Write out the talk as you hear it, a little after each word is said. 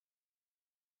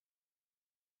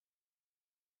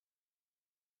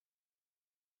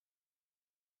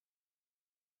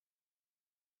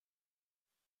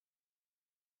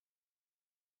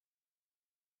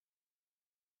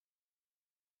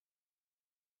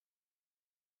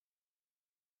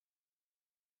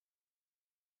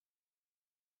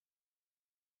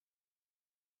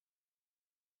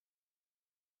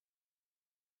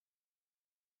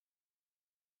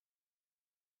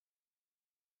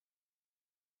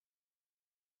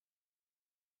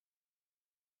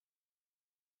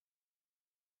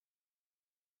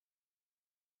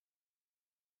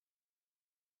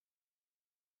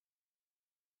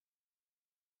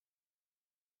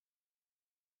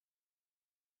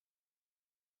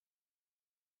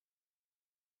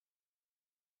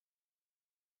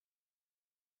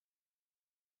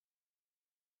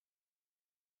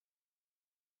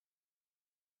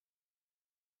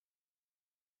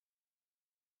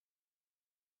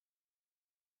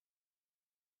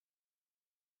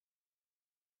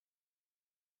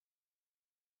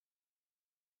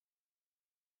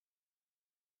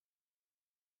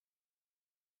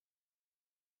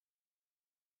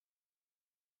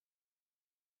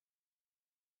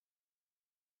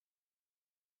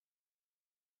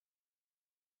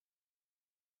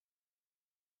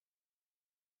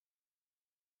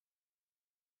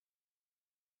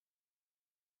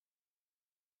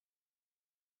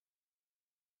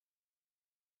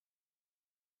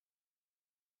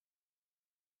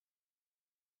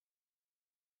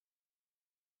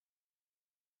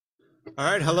All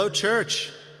right, hello,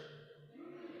 church.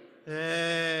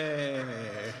 Hey.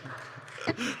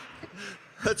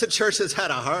 That's a church that's had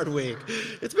a hard week.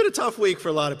 It's been a tough week for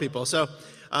a lot of people. So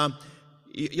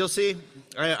you'll see,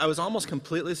 I was almost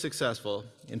completely successful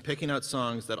in picking out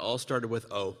songs that all started with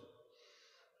O.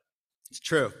 It's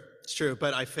true. It's true.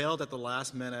 But I failed at the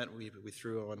last minute. We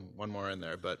threw one more in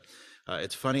there. But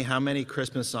it's funny how many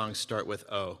Christmas songs start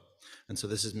with O. And so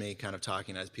this is me kind of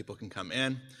talking as people can come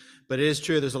in. But it is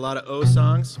true, there's a lot of O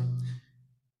songs. And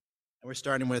we're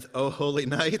starting with O Holy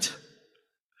Night.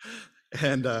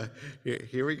 And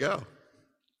here we go.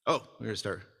 We're going to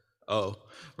start with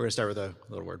a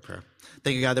little word prayer.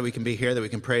 Thank you, God, that we can be here, that we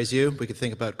can praise you. We can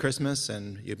think about Christmas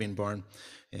and you being born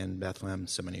in Bethlehem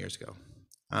so many years ago.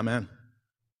 Amen.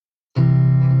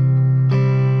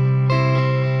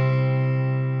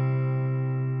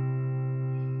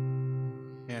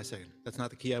 Hang on a second. That's not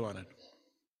the key I wanted.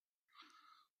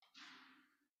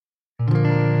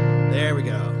 There we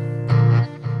go.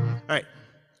 All right.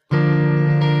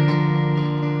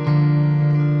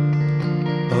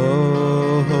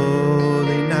 Oh,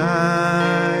 holy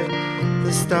night,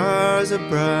 the stars are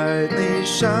brightly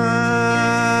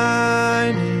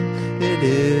shining. It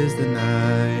is the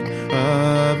night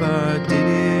of our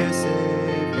dear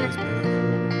Savior's birth.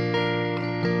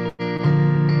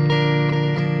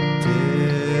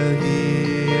 Till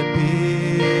he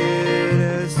appeared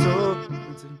as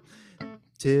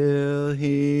till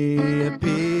he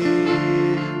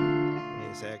appeared.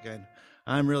 Wait a second.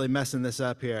 I'm really messing this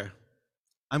up here.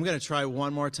 I'm going to try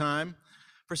one more time.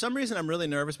 For some reason, I'm really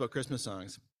nervous about Christmas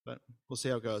songs, but we'll see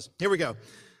how it goes. Here we go.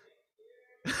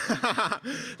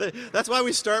 That's why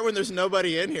we start when there's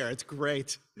nobody in here. It's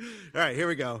great. All right, here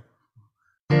we go.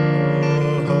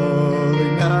 Oh,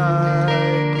 holy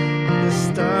night, the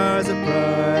stars are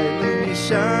brightly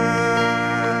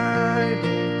shining.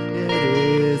 It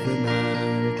is the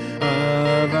night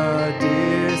of our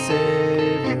dear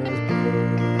Savior's birth.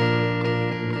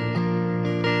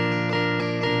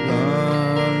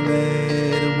 Long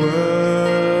lay the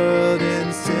world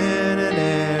in sin and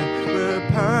error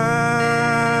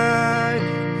pining,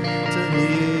 till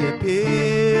he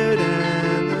appeared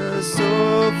and the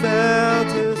soul felt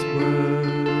his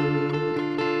word.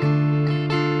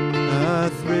 A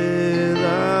thrill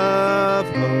of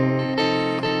hope,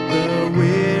 the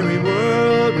weary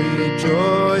world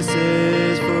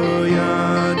rejoices, for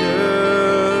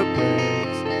yonder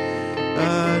breaks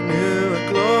a new and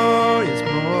glorious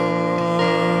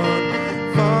morn.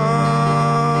 Fall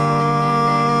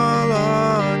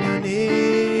on your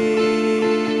knees.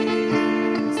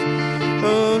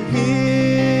 Oh,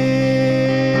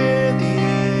 hear the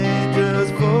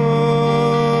angels'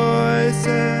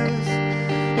 voices.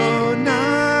 Oh, night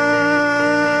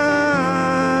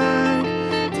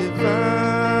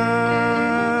divine.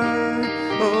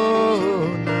 Oh,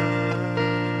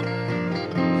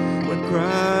 night when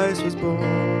Christ was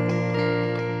born.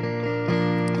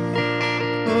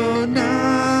 Oh, night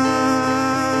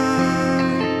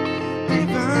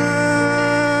divine.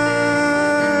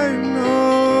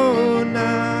 Oh,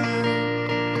 night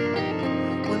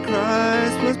when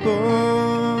Christ was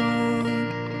born.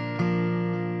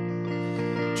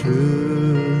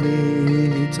 Truly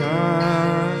he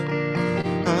taught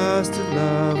us to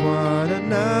love one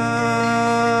another.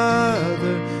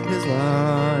 His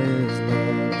law is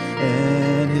love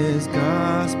and his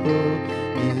gospel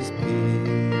is peace.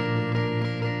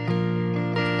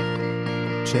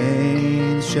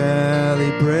 Chains shall he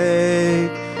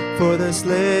break, for the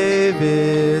slave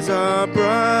is our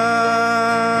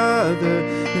brother.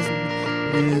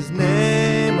 His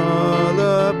name all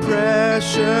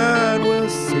oppression will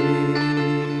cease.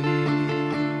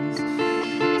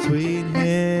 Sweet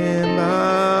hymn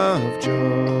of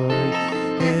joy,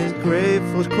 his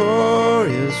grateful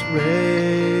chorus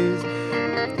raise.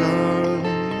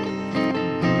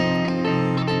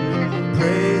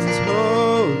 Praise his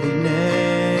holy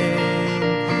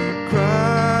name.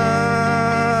 Christ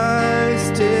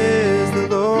is the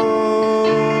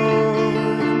Lord.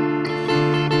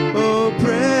 Oh,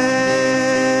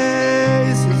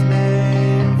 praise his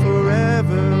name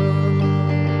forever.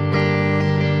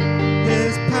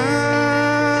 His power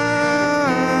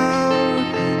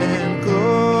and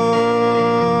glory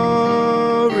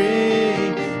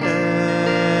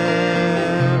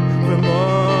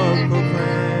evermore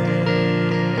proclaim.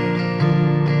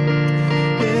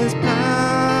 His power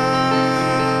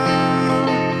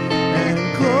and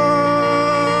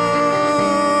glory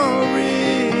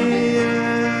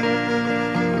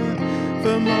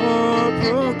evermore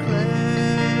proclaim.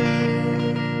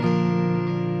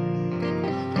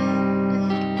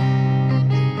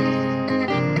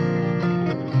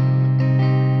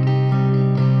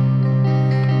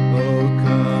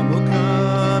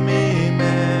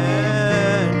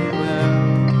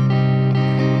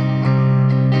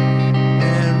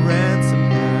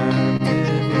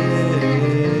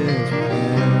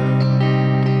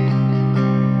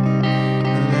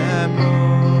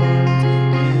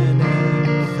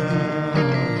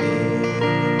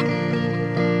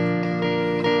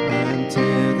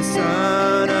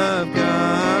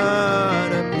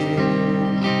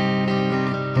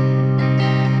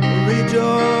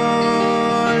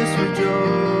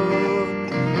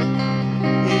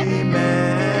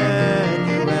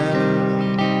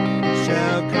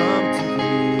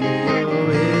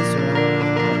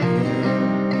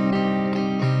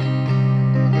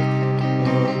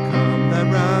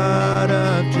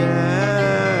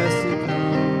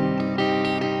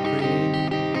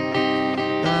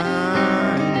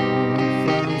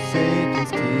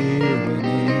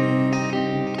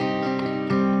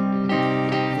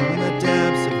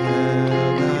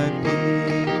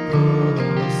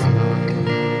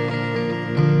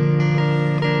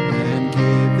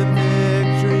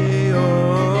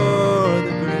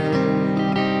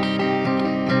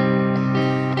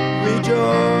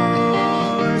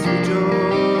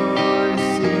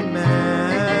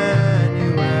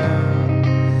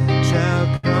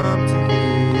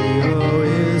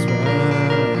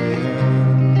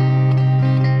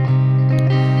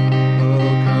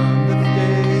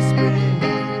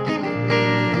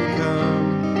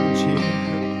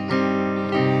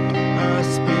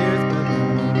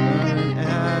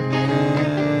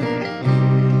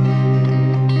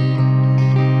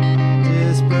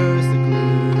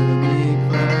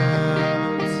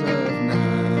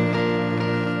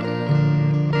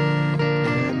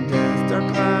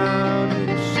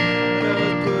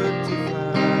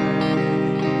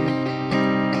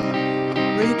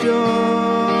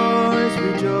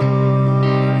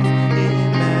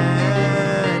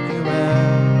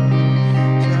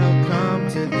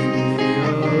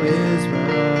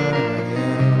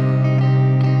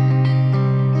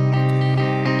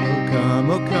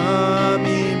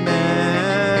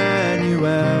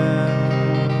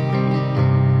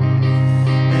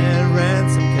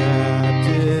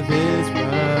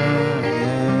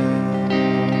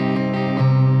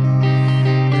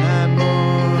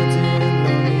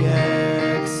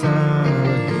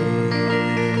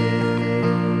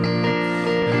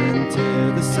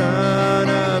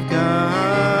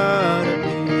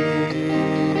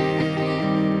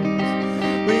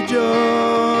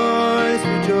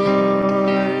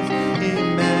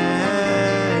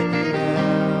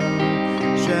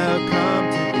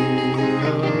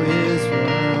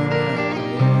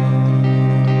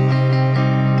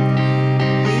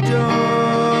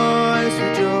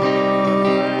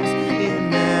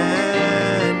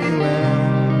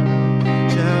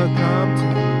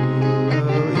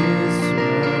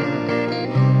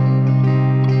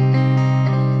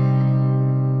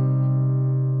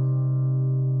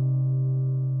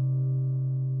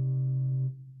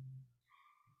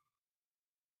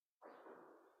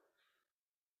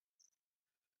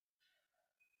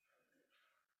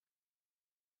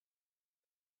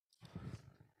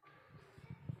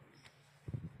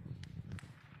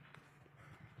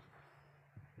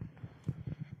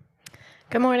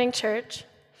 Good morning, church.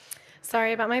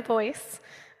 Sorry about my voice.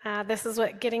 This is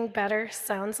what getting better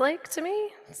sounds like to me,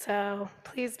 so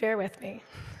please bear with me.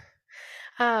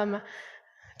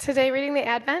 Today, reading the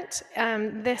Advent,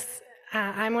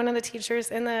 I'm one of the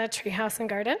teachers in the Treehouse and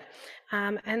Garden,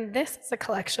 and this is a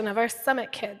collection of our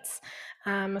Summit kids.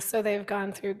 So they've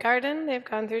gone through Garden, they've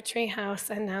gone through Treehouse,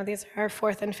 and now these are our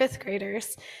 4th and 5th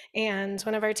graders. And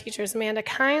one of our teachers, Amanda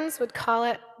Kynes, would call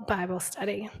it Bible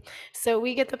study. So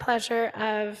we get the pleasure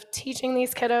of teaching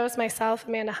these kiddos, myself,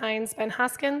 Amanda Hines, Ben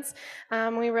Hoskins.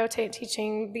 We rotate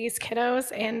teaching these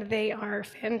kiddos, and they are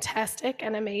fantastic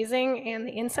and amazing, and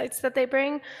the insights that they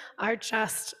bring are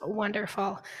just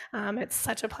wonderful. It's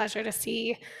such a pleasure to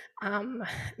see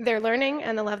their learning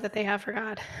and the love that they have for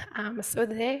God. So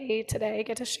they today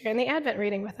get to share in the Advent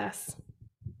reading with us.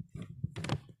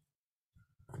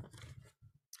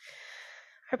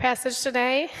 Our passage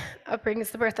today brings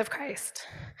the birth of Christ.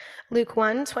 Luke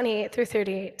 1:28 through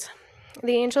 38.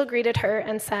 The angel greeted her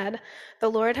and said, "The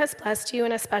Lord has blessed you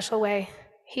in a special way.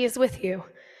 He is with you."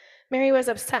 Mary was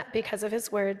upset because of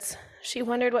his words. She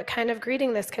wondered what kind of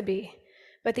greeting this could be.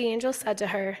 But the angel said to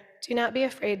her, "Do not be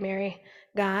afraid, Mary.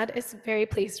 God is very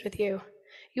pleased with you.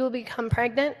 You will become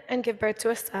pregnant and give birth to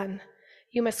a son.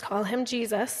 You must call him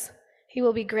Jesus. He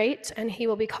will be great, and he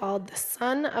will be called the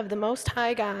Son of the Most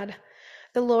High God.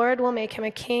 The Lord will make him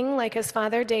a king like his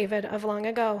father David of long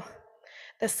ago.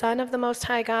 The Son of the Most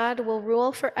High God will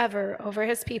rule forever over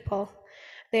his people.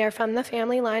 They are from the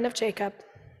family line of Jacob.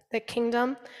 The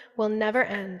kingdom will never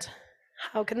end."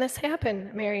 "How can this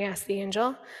happen?" Mary asked the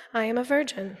angel. "I am a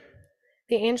virgin."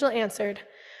 The angel answered,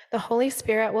 "The Holy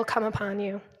Spirit will come upon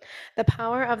you. The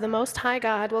power of the Most High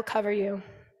God will cover you.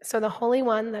 So the Holy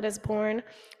One that is born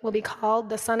will be called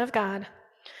the Son of God.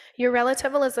 Your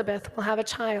relative Elizabeth will have a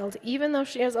child, even though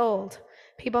she is old.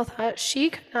 People thought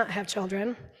she could not have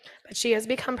children, but she has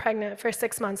become pregnant for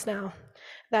 6 months now.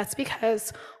 That's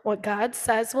because what God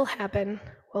says will happen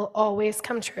will always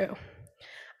come true."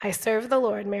 "I serve the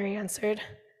Lord," Mary answered.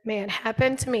 "May it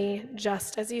happen to me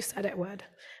just as you said it would."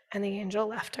 And the angel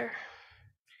left her.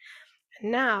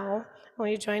 And now, will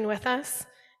you join with us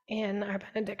in our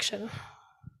benediction?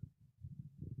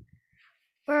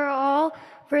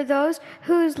 For those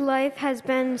whose life has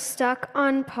been stuck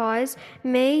on pause,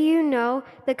 may you know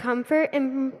the comfort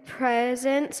and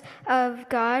presence of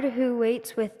God who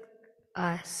waits with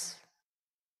us.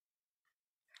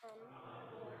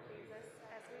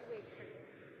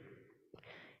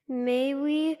 May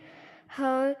we,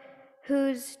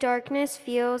 whose darkness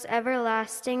feels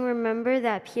everlasting, remember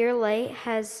that pure light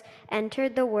has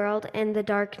entered the world and the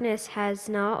darkness has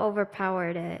not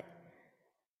overpowered it.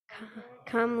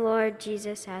 Come, Lord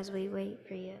Jesus, as we wait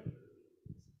for you.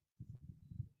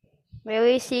 May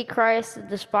we see Christ, the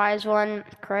despised one,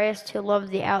 Christ who loved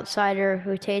the outsider,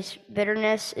 who tastes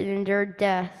bitterness and endured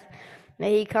death.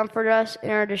 May he comfort us in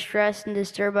our distress and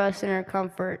disturb us in our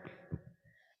comfort.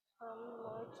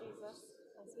 Lord Jesus,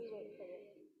 as we wait for you.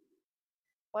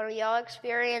 What we all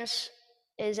experience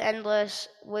is endless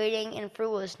waiting and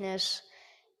fruitlessness.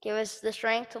 Give us the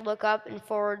strength to look up and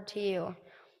forward to you.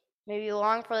 May we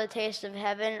long for the taste of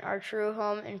heaven, our true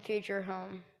home and future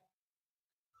home.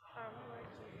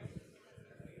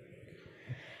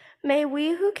 May we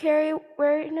who carry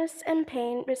weariness and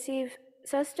pain receive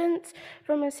sustenance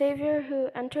from a Savior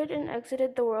who entered and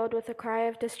exited the world with a cry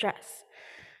of distress.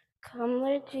 Come,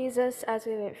 Lord Jesus, as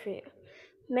we wait for you.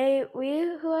 May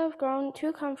we who have grown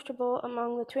too comfortable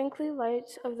among the twinkling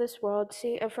lights of this world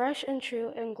see a fresh and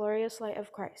true and glorious light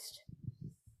of Christ.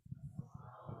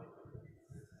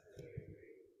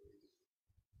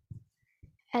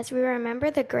 As we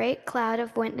remember the great cloud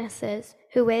of witnesses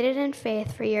who waited in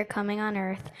faith for your coming on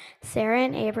earth, Sarah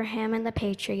and Abraham and the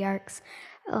patriarchs,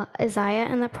 Isaiah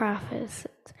and the prophets,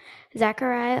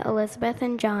 Zechariah, Elizabeth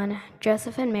and John,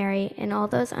 Joseph and Mary, and all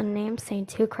those unnamed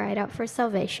saints who cried out for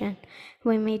salvation,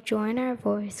 we may join our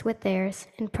voice with theirs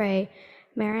and pray,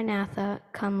 Maranatha,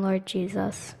 come Lord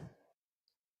Jesus.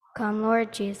 Come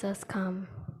Lord Jesus, come.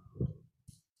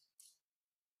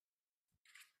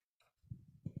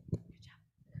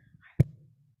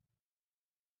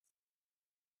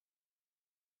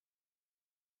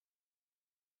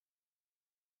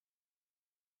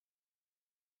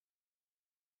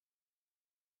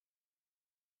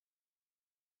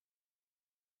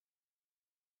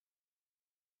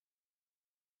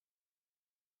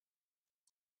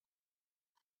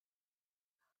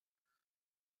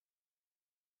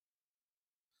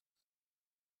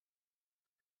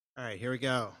 All right, here we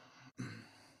go.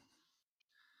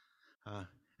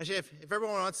 Actually, if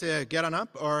everyone wants to get on up,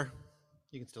 or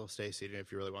you can still stay seated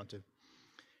if you really want to.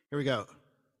 Here we go.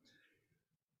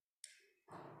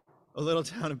 O little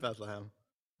town of Bethlehem.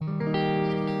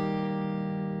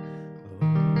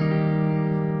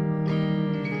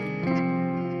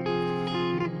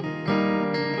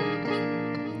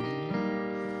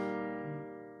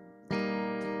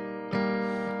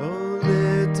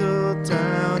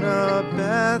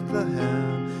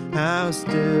 Bethlehem, how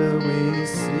still we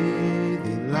see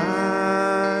thee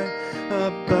lie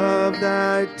above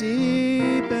thy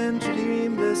deep and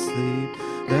dreamless sleep.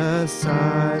 The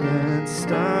silent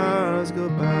stars go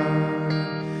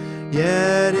by,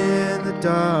 yet in the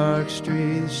dark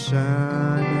streets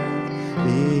shineth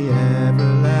the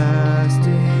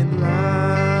everlasting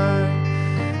light.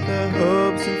 The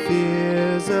hopes and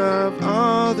fears of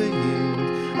all the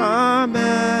years are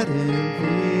met in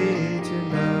thee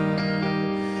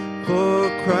tonight. For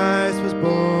Christ was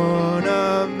born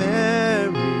of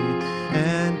Mary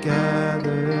and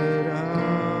gathered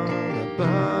all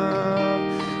above,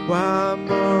 while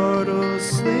mortals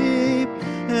sleep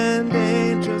and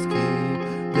angels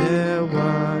keep their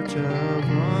watch of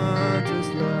wondrous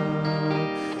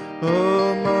love.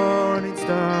 O morning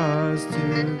stars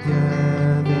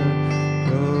together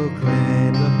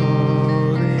proclaim the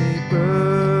holy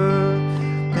birth,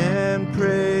 and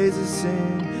praises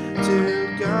sing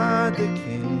to God the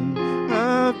King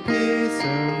of peace of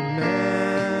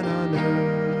man on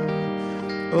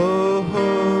earth. O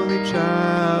holy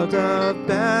child of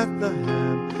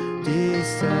Bethlehem,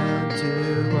 descend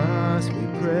to us, we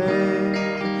pray.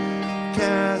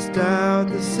 Cast out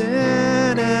the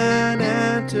sin and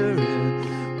enter in.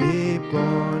 Be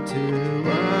born to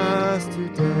us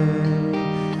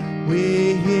today.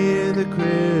 We hear the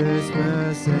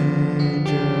Christmas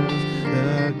angels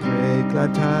the great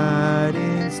glad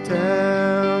tidings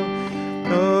tell.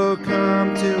 Oh,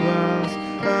 come to us,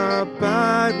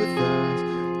 abide with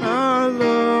us, our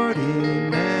Lord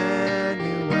Emmanuel.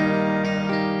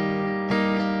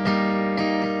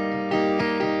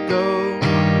 Go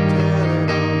tell it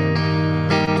on the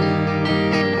mountain,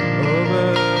 over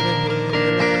the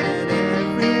hill and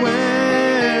everywhere.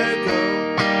 Go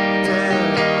tell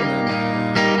it on the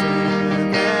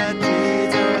mountain that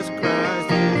Jesus Christ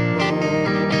is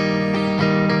born.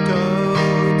 Go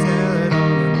tell it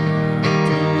on the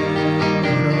mountain,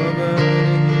 over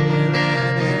the hill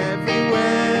and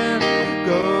everywhere.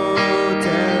 Go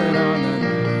tell it on the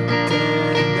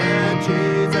mountain that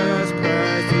Jesus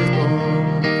Christ is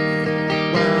born.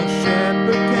 While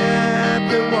shepherd kept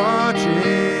the watching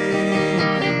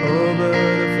over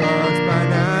the flocks by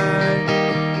night,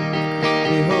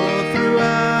 behold,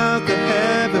 throughout the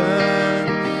heaven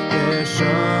there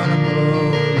shone a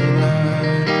holy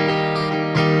light.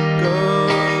 Go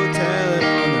tell it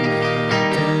on the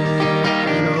mountain,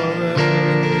 over the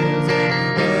hills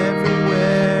and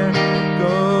everywhere.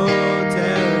 Go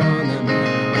tell it on the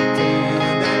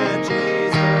mountain that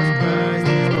Jesus Christ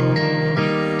is born.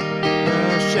 The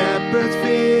shepherds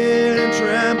feared and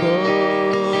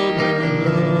trembled when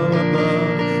low above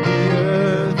the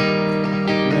earth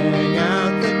rang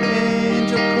out the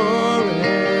angel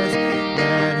chorus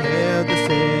that hailed the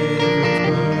Savior's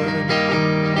birth.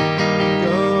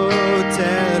 Go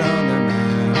tell it on the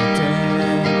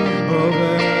mountain,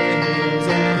 over the hills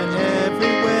and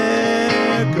everywhere.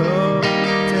 Go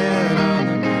tell it on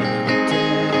the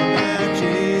mountain that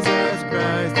Jesus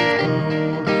Christ is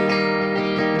born.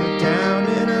 Down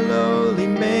in a lowly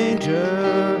manger,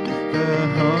 the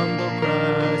humble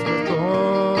Christ was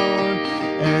born,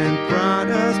 and brought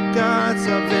us God's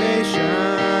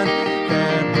salvation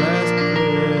that blessed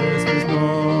Christmas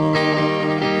morn.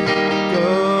 Go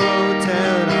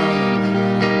tell it on the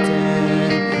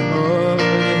mountain, over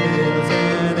the hills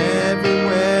and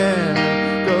everywhere.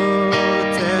 Go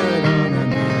tell it on the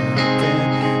mountain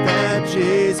that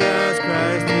Jesus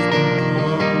Christ is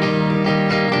born.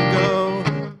 Go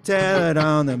tell it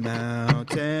on the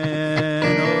mountain,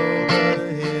 over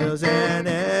the hills and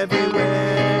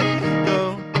everywhere.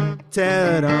 Go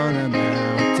tell it on the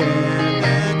mountain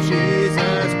that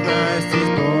Jesus Christ is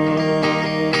born.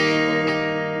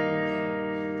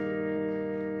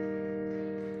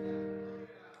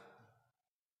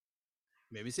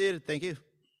 You may be seated. Thank you.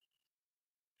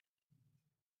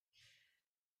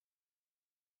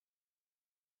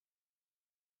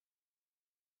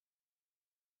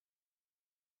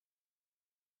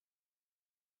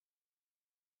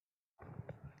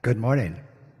 Good morning.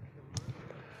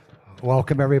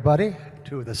 Welcome, everybody,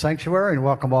 to the sanctuary, and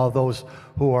welcome all those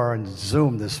who are on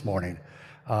Zoom this morning.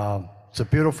 It's a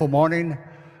beautiful morning.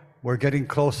 We're getting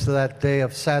close to that day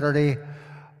of Saturday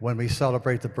when we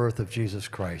celebrate the birth of Jesus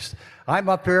Christ. I'm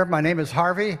up here. My name is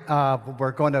Harvey.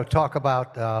 We're going to talk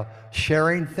about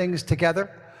sharing things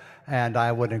together, and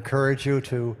I would encourage you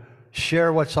to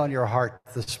share what's on your heart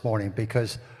this morning,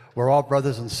 because we're all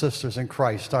brothers and sisters in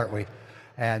Christ, aren't we?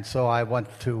 And so I want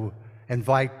to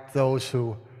invite those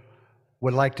who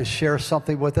would like to share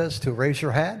something with us to raise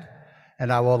your hand,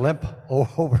 and I will limp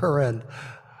over and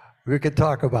we can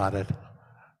talk about it.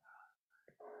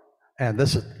 And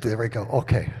there we go.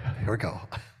 Okay, here we go.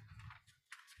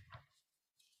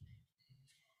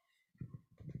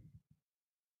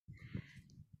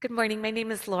 Good morning. My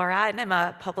name is Laura, and I'm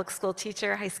a public school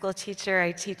teacher, high school teacher.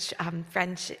 I teach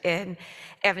French in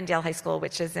Avondale High School,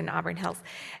 which is in Auburn Hills.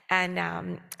 And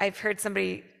I've heard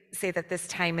somebody say that this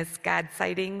time is God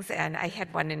sightings, and I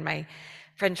had one in my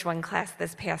French 1 class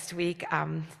this past week.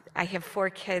 I have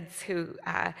 4 kids who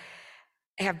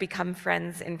have become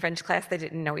friends in French class. They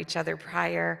didn't know each other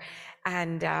prior.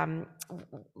 And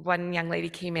one young lady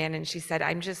came in and she said,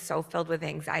 "I'm just so filled with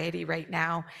anxiety right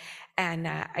now." And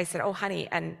I said, "Oh, honey,"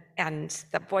 and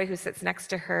the boy who sits next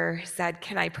to her said,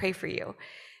 "Can I pray for you?"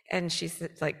 And she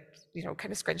said, like,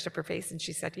 kind of scrunched up her face, and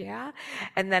she said, "Yeah."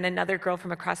 And then another girl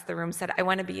from across the room said, "I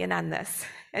want to be in on this."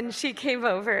 And she came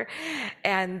over.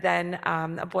 And then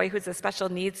a boy who's a special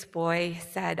needs boy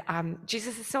said,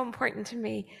 "Jesus is so important to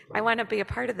me. I want to be a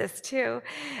part of this too."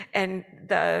 And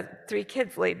the 3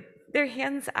 kids laid their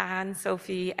hands on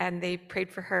Sophie and they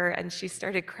prayed for her, and she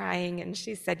started crying, and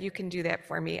she said, "You can do that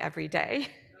for me every day."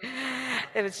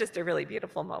 It was just a really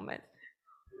beautiful moment.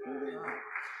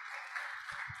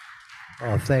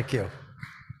 Oh, thank you.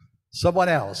 Someone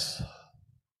else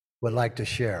would like to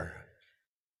share.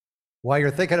 While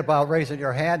you're thinking about raising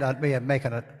your hand, let me make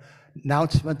an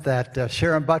announcement that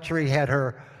Sharon Butchery had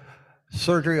her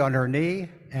surgery on her knee,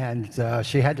 and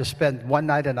she had to spend 1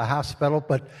 night in the hospital,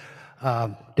 but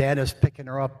Dan is picking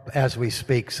her up as we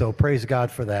speak, so praise God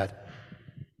for that.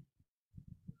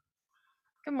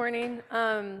 Good morning.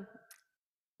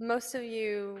 Most of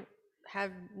you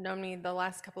have known me the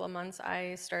last couple of months.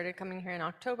 I started coming here in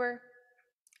October,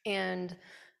 and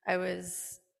I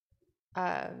was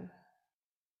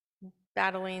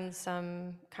battling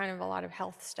some kind of a lot of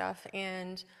health stuff,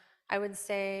 and I would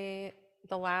say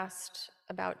the last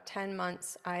about 10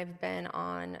 months I've been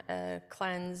on a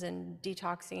cleanse and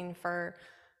detoxing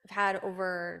I've had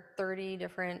over 30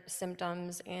 different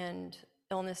symptoms and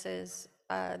illnesses.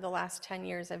 The last 10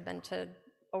 years I've been to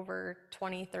over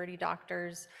 20, 30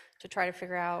 doctors to try to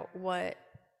figure out what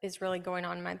is really going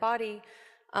on in my body.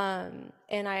 And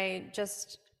I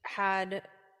just had,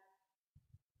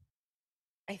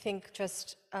 I think,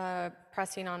 just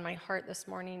pressing on my heart this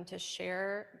morning to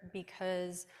share,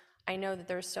 because I know that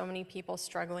there's so many people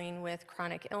struggling with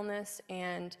chronic illness,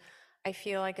 and I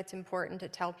feel like it's important to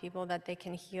tell people that they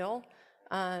can heal.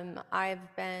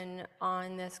 I've been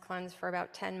on this cleanse for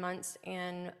about 10 months,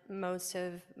 and most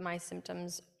of my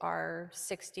symptoms are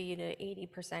 60 to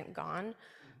 80% gone.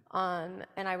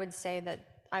 And I would say that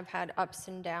I've had ups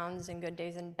and downs and good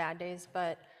days and bad days,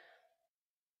 but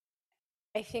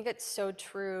I think it's so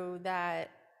true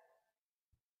that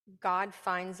God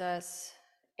finds us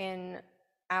in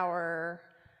our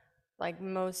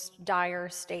most dire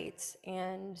states,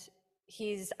 and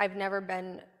I've never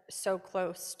been so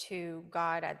close to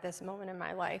God at this moment in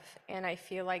my life, and I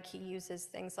feel like he uses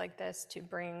things like this to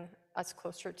bring us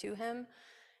closer to him.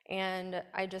 And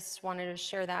I just wanted to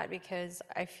share that because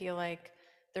I feel like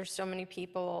there's so many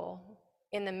people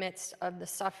in the midst of the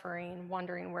suffering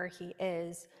wondering where he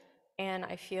is, and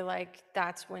I feel like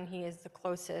that's when he is the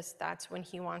closest. That's when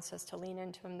he wants us to lean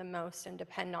into him the most and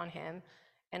depend on him.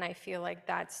 And I feel like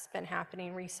that's been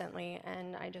happening recently,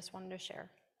 and I just wanted to share.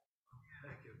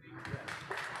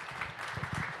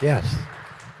 Yes.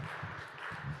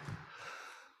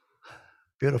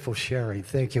 Beautiful sharing.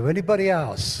 Thank you. Anybody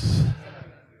else?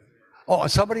 Oh,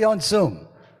 somebody on Zoom.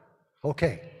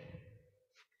 Okay.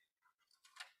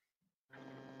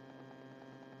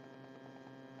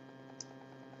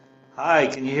 Hi,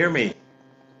 can you hear me?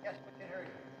 Yes, we can hear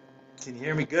you. Can you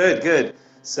hear me? Good, good.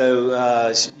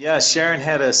 So, Sharon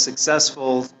had a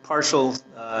successful partial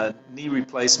knee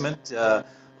replacement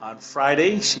on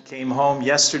Friday. She came home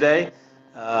yesterday.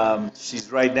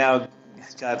 She's right now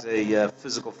got a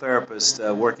physical therapist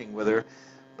working with her.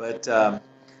 But,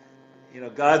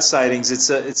 God sightings,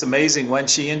 it's amazing. When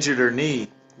she injured her knee,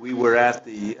 we were at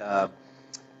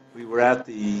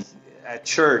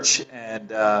church,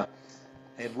 and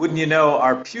wouldn't you know,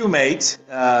 our pew mate,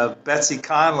 Betsy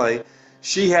Conley,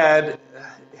 she had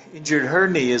injured her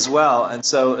knee as well. And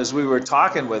so as we were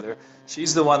talking with her,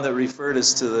 she's the one that referred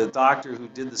us to the doctor who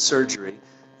did the surgery.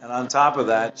 And on top of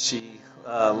that, she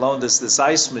loaned us this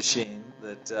ice machine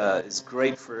that is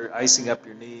great for icing up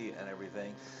your knee and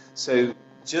everything. So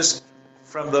just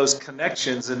from those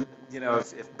connections, and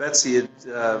if Betsy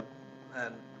had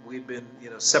we'd been,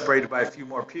 separated by a few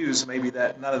more pews, maybe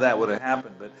none of that would have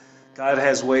happened. But God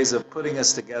has ways of putting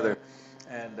us together,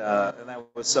 and that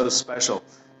was so special.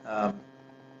 And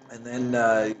then,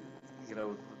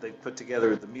 they put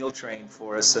together the meal train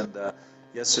for us, and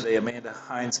yesterday Amanda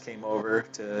Hines came over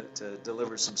to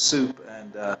deliver some soup,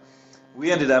 and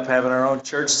we ended up having our own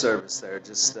church service there.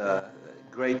 Just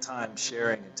great time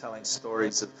sharing and telling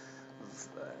stories of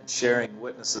sharing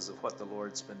witnesses of what the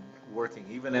Lord's been working,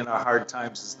 even in our hard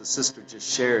times, as the sister just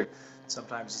shared.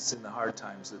 Sometimes it's in the hard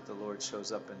times that the Lord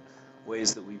shows up in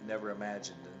ways that we've never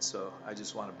imagined. And so I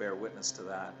just want to bear witness to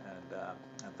that,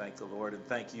 and thank the Lord, and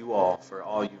thank you all for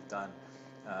all you've done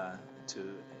to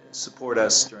support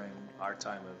us during our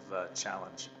time of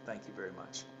challenge. Thank you very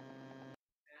much.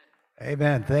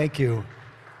 Amen. Thank you.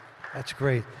 That's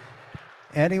great.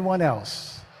 Anyone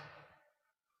else?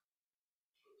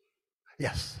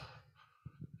 Yes.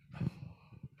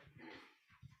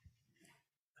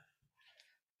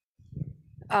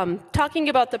 Talking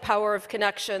about the power of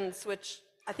connections, which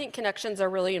I think connections are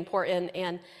really important,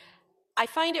 and I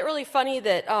find it really funny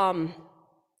that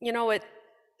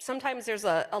sometimes there's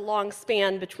a long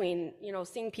span between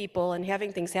seeing people and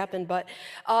having things happen. But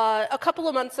a couple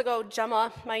of months ago,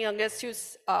 Gemma, my youngest,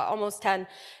 who's almost 10,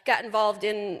 got involved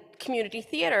in community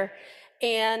theater.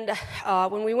 And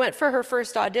when we went for her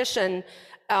first audition,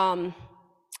 I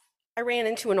ran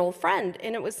into an old friend,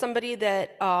 and it was somebody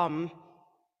that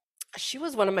she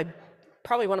was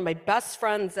probably one of my best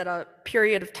friends at a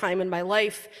period of time in my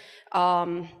life.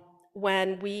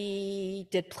 When we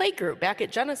did playgroup back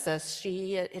at Genesis,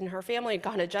 she and her family had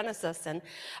gone to Genesis, and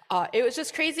it was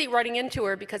just crazy running into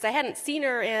her because I hadn't seen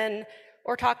her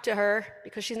or talked to her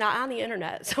because she's not on the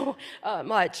internet so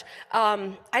much.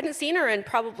 I hadn't seen her in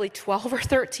probably 12 or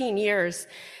 13 years.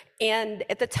 And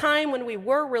at the time when we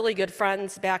were really good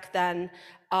friends back then,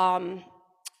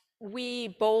 we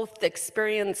both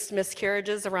experienced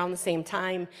miscarriages around the same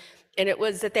time. And it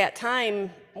was at that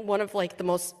time one of the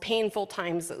most painful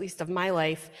times, at least of my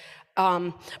life.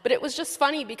 But it was just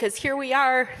funny because here we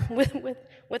are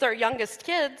with our youngest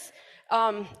kids.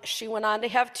 She went on to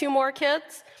have 2 more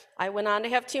kids. I went on to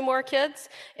have 2 more kids.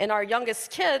 And our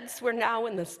youngest kids were now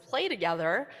in this play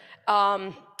together.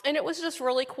 And it was just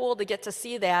really cool to get to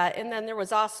see that. And then there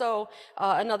was also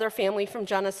another family from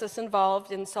Genesis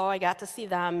involved, and so I got to see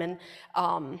them. And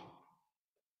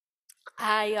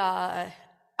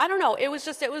I don't know. It was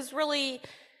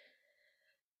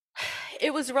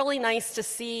really nice to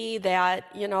see that.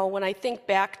 When I think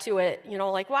back to it,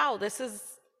 wow, this is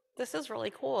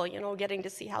really cool. Getting to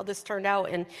see how this turned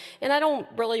out, and I don't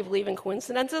really believe in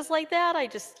coincidences like that. I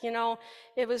just,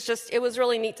 it was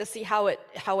really neat to see how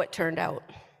it turned out.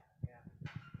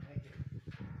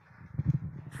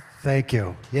 Thank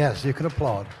you. Yes, you can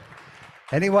applaud.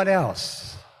 Anyone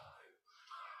else?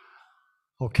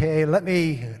 Okay, let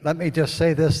me just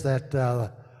say this,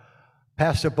 that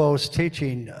Pastor Bo's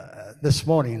teaching this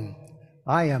morning,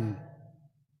 I am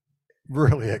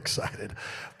really excited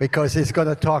because he's going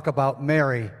to talk about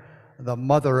Mary, the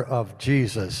mother of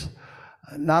Jesus.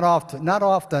 Not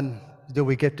often do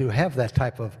we get to have that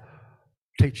type of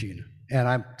teaching. And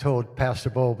I told Pastor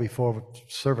Bo before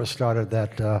service started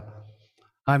that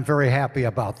I'm very happy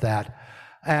about that.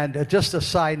 And just a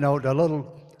side note, a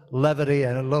little levity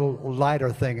and a little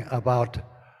lighter thing about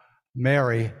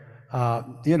Mary.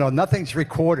 Nothing's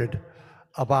recorded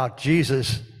about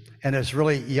Jesus and his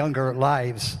really younger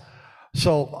lives.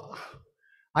 So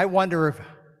I wonder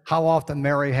how often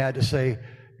Mary had to say,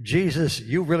 Jesus,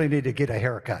 you really need to get a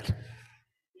haircut.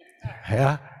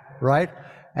 Yeah, right?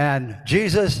 And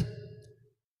Jesus,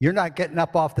 you're not getting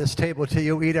up off this table till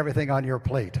you eat everything on your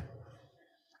plate.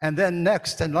 And then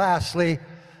next and lastly,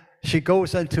 she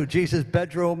goes into Jesus'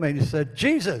 bedroom and he said,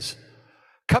 Jesus,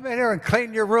 come in here and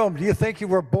clean your room. Do you think you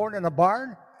were born in a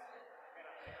barn?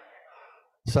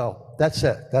 So that's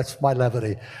it. That's my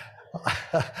levity.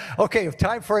 Okay,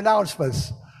 time for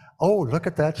announcements. Oh, look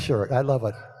at that shirt. I love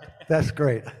it. That's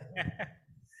great.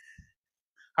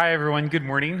 Hi, everyone. Good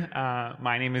morning.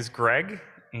 My name is Greg,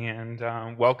 and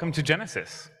welcome to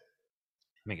Genesis.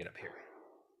 Let me get up here.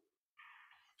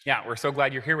 Yeah, we're so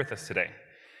glad you're here with us today.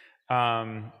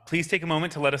 Please take a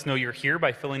moment to let us know you're here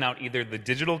by filling out either the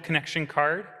digital connection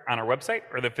card on our website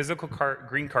or the physical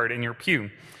green card in your pew.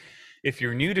 If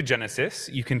you're new to Genesis,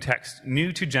 you can text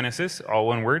 "new to Genesis," all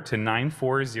one word, to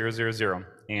 94000,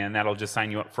 and that'll just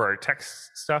sign you up for our text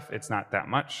stuff. It's not that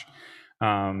much.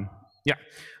 You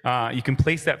can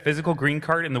place that physical green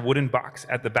card in the wooden box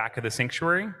at the back of the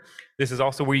sanctuary. This is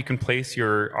also where you can place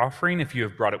your offering if you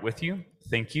have brought it with you.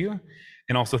 Thank you.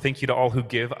 And also thank you to all who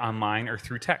give online or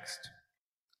through text.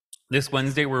 This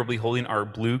Wednesday, we'll be holding our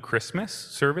Blue Christmas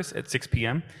service at 6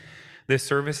 p.m. This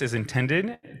service is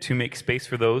intended to make space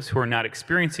for those who are not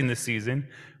experiencing this season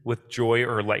with joy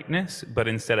or lightness, but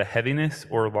instead of heaviness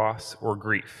or loss or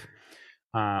grief.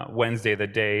 Wednesday, the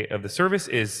day of the service,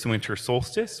 is winter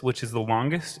solstice, which is the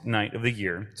longest night of the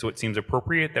year. So it seems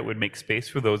appropriate that would make space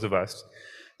for those of us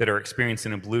that are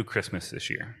experiencing a blue Christmas this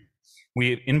year.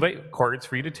 We invite cards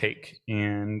for you to take,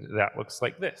 and that looks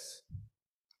like this.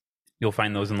 You'll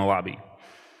find those in the lobby.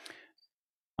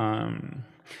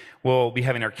 We'll be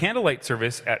having our candlelight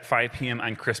service at 5 p.m.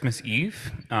 on Christmas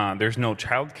Eve. There's no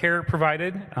childcare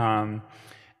provided. And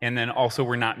then also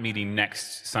we're not meeting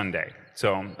next Sunday.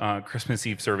 So Christmas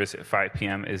Eve service at 5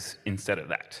 p.m. is instead of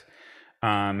that.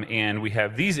 And we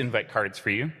have these invite cards for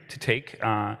you to take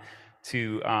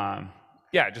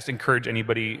just encourage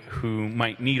anybody who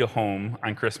might need a home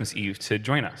on Christmas Eve to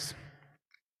join us.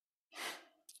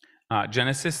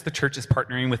 Genesis, the church, is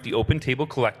partnering with the Open Table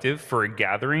Collective for a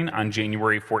gathering on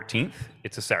January 14th.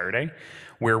 It's a Saturday,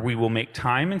 where we will make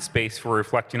time and space for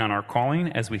reflecting on our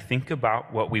calling as we think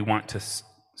about what we want to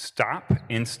stop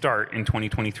and start in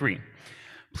 2023.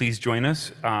 Please join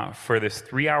us for this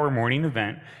 3-hour morning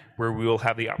event where we will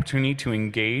have the opportunity to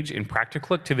engage in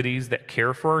practical activities that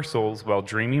care for our souls while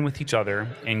dreaming with each other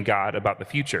and God about the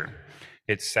future.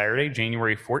 It's Saturday,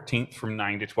 January 14th from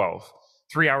 9 to 12.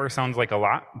 3 hours sounds like a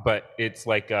lot, but it's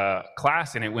like a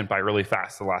class, and it went by really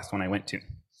fast, the last one I went to.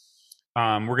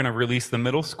 We're going to release the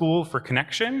middle school for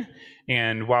connection,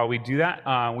 and while we do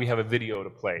that, we have a video to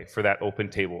play for that open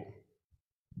table.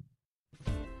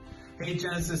 Hey,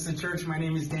 Genesis and Church, my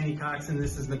name is Danny Cox, and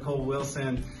this is Nicole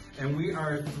Wilson, and we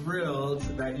are thrilled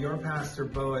that your pastor,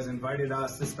 Bo, has invited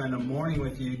us to spend a morning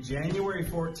with you, January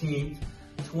 14th,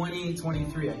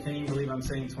 2023. I can't even believe I'm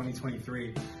saying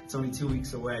 2023. It's only 2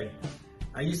 weeks away.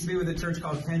 I used to be with a church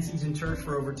called Kensington Church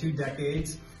for over 2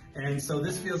 decades, and so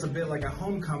this feels a bit like a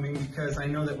homecoming because I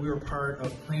know that we were part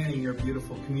of planning your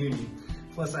beautiful community.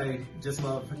 Plus, I just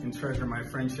love and treasure my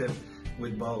friendship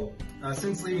with Bo.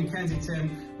 Since leaving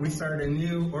Kensington, we started a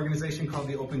new organization called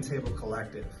the Open Table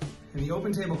Collective. And the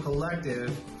Open Table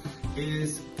Collective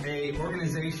is an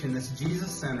organization that's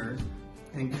Jesus-centered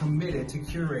and committed to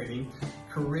curating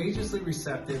courageously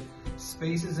receptive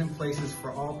spaces and places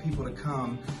for all people to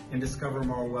come and discover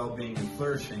more well-being and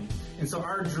flourishing. And so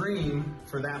our dream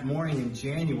for that morning in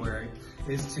January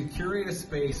is to curate a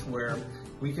space where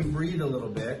we can breathe a little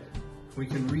bit, we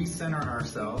can recenter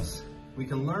ourselves, we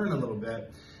can learn a little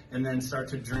bit, and then start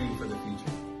to dream for the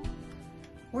future.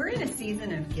 We're in a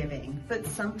season of giving, but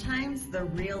sometimes the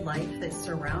real life that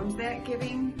surrounds that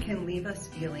giving can leave us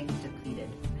feeling depleted.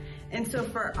 And so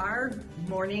for our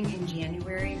morning in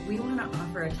January, we want to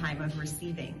offer a time of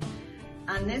receiving.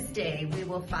 On this day, we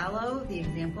will follow the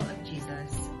example of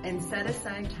Jesus and set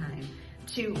aside time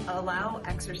to allow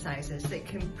exercises that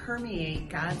can permeate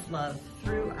God's love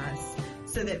through us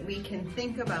so that we can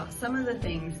think about some of the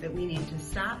things that we need to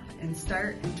stop and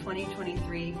start in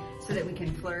 2023 so that we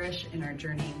can flourish in our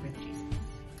journey with Jesus.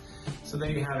 So there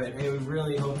you have it. Hey, we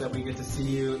really hope that we get to see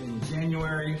you in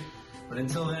January. But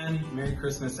until then, Merry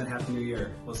Christmas and Happy New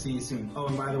Year. We'll see you soon. Oh,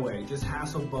 and by the way, just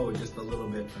hassle Bo just a little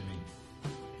bit for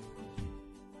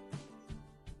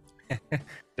me.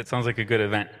 That sounds like a good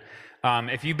event.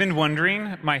 If you've been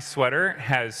wondering, my sweater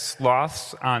has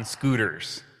sloths on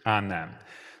scooters on them.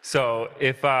 So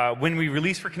if when we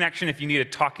release for connection, if you need a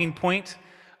talking point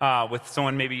with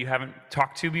someone maybe you haven't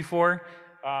talked to before,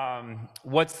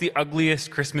 what's the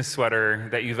ugliest Christmas sweater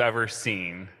that you've ever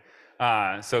seen?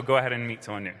 So go ahead and meet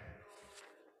someone new.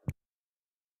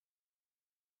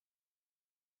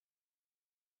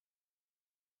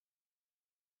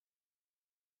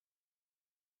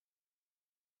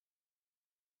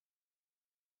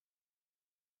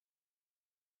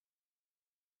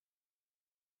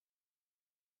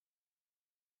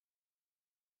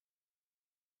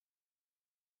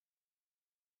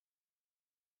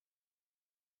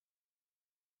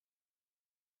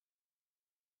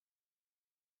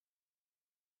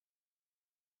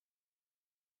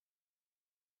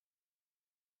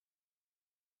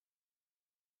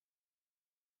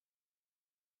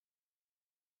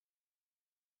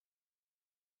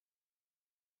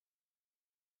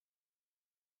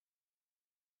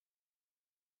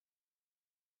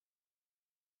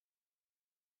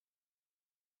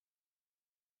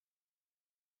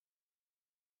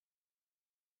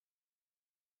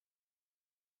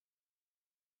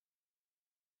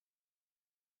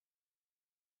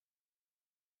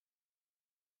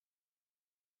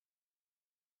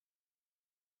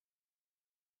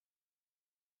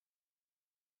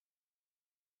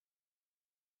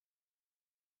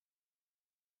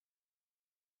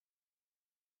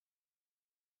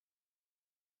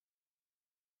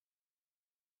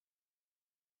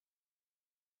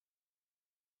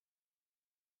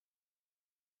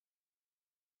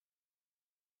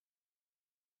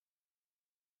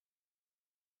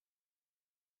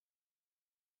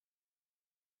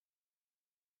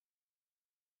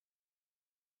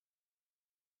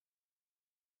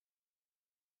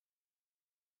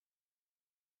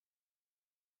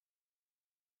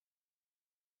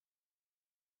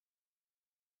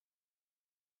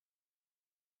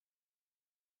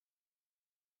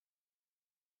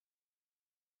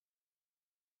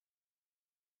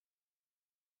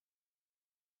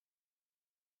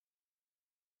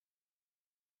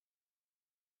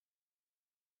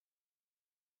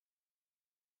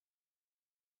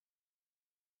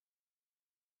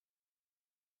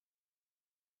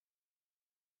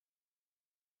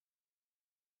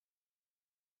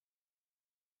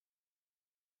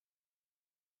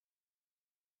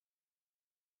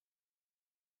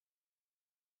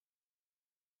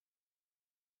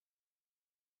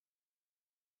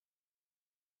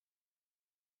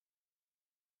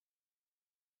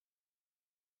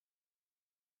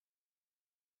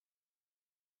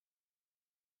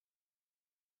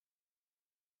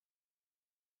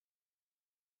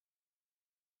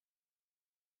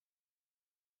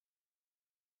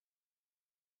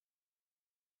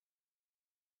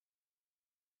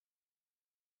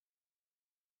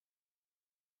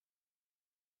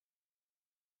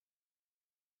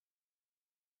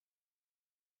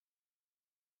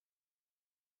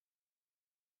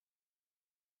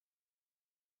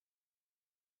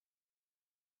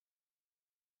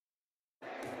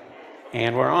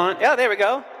 And we're on. Oh, there we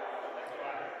go.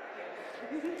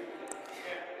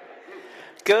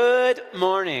 Good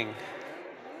morning.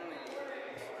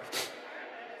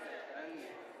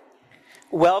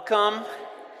 Welcome,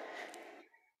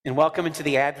 and welcome into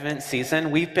the Advent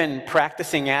season. We've been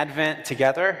practicing Advent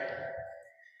together.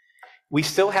 We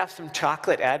still have some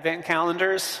chocolate Advent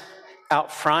calendars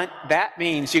out front. That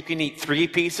means you can eat 3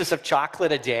 pieces of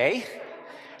chocolate a day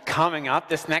coming up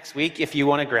this next week if you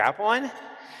want to grab one.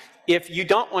 If you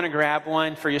don't want to grab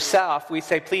one for yourself, we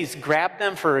say please grab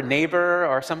them for a neighbor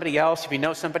or somebody else. If you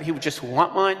know somebody who would just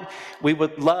want one, we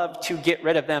would love to get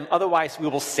rid of them. Otherwise, we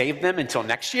will save them until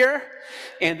next year,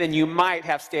 and then you might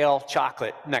have stale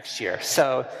chocolate next year.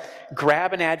 So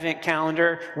grab an Advent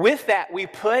calendar. With that, we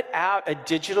put out a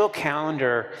digital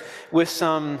calendar with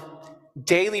some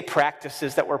daily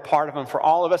practices that were part of them for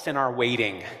all of us in our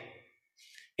waiting.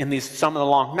 In some of the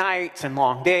long nights and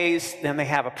long days, then they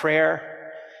have a prayer.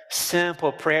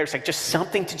 Simple prayers, like just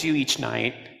something to do each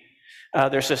night.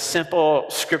 There's a simple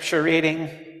scripture reading.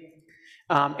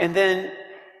 And then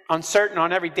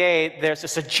on every day, there's a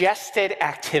suggested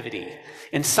activity.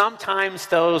 And sometimes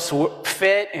those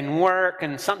fit and work,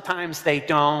 and sometimes they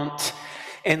don't.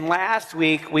 And last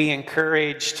week, we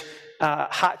encouraged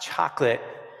hot chocolate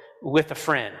with a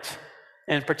friend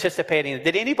and participating.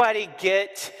 Did anybody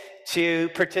get to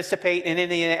participate in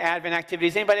any Advent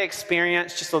activities? Anybody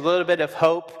experience just a little bit of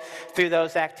hope through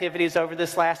those activities over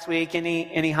this last week?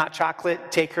 Any hot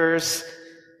chocolate takers?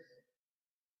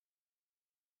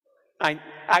 I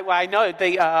know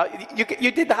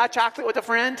you did the hot chocolate with a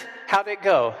friend. How'd it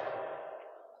go?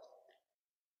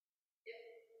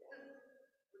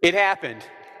 It happened.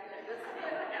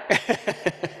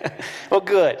 Well,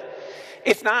 good.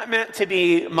 It's not meant to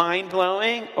be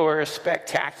mind-blowing or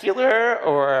spectacular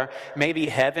or maybe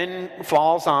heaven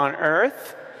falls on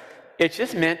earth. It's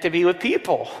just meant to be with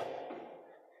people.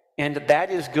 And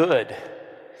that is good.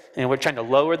 And we're trying to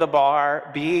lower the bar,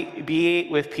 be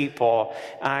with people.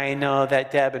 I know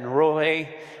that Deb and Roy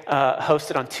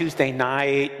hosted on Tuesday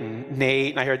night, and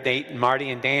Nate, and I heard Nate and Marty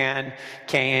and Dan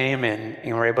came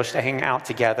and were able to hang out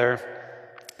together.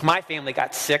 My family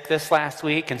got sick this last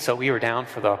week, and so we were down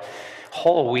for the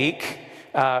whole week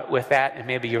with that, and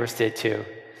maybe yours did too.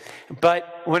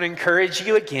 But I want to encourage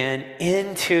you again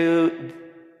into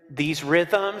these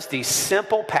rhythms, these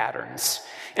simple patterns.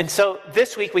 And so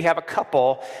this week we have a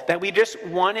couple that we just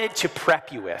wanted to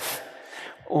prep you with.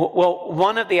 Well,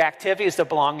 one of the activities of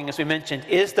belonging, as we mentioned,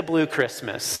 is the Blue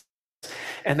Christmas.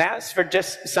 And that's for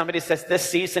just somebody who says this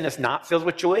season is not filled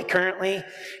with joy currently,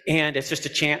 and it's just a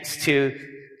chance to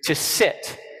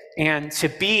sit and to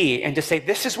be and to say,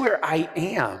 this is where I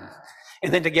am.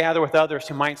 And then to gather with others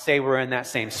who might say we're in that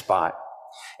same spot.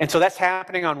 And so that's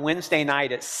happening on Wednesday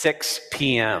night at 6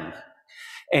 p.m.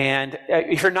 And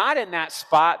if you're not in that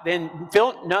spot, then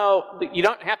you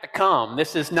don't have to come.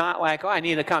 This is not like, I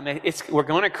need to come. We're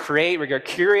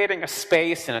curating a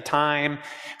space and a time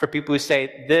for people who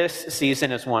say this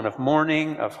season is one of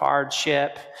mourning, of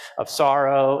hardship, of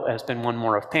sorrow, has been one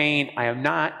more of pain. I am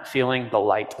not feeling the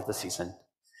light of the season.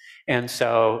 And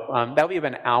so that'll be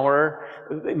about an hour.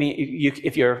 I mean,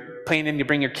 if you're planning to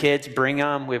bring your kids, bring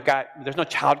them. There's no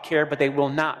childcare, but they will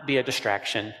not be a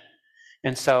distraction.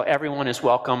 And so everyone is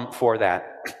welcome for that.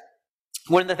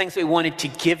 One of the things we wanted to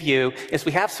give you is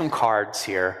we have some cards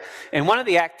here. And one of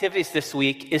the activities this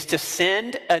week is to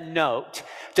send a note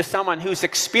to someone who's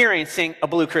experiencing a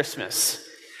Blue Christmas,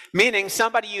 meaning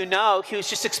somebody you know who's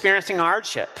just experiencing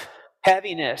hardship,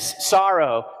 heaviness,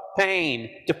 sorrow, pain,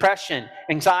 depression,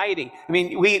 anxiety. I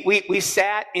mean, we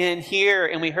sat in here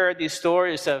and we heard these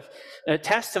stories of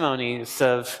testimonies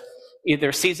of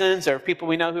either seasons or people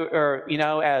we know who are,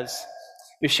 as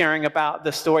you're sharing about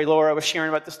the story. Laura was sharing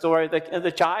about the story of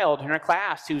the child in her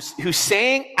class who's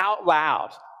saying out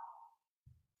loud,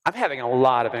 I'm having a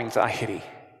lot of anxiety.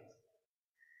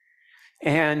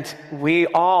 And we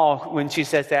all, when she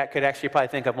says that, could actually probably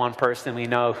think of one person we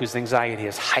know whose anxiety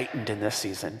is heightened in this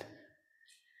season.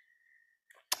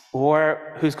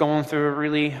 Or who's going through a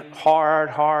really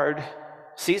hard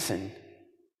season.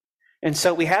 And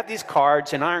so we have these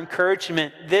cards, and our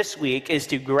encouragement this week is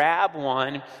to grab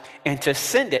one and to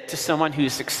send it to someone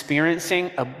who's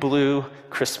experiencing a Blue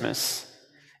Christmas,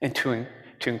 and to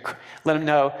let them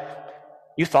know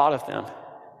you thought of them.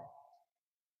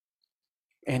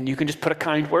 And you can just put a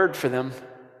kind word for them,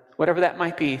 whatever that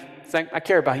might be. It's like, I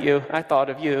care about you. I thought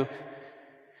of you.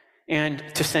 And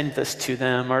to send this to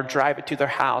them or drive it to their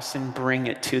house and bring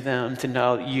it to them to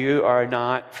know you are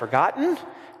not forgotten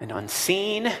and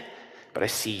unseen, but I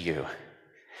see you.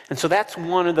 And so that's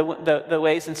one of the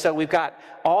ways. And so we've got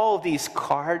all of these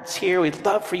cards here. We'd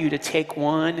love for you to take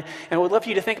one. And we'd love for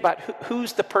you to think about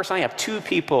who's the person. I have two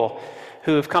people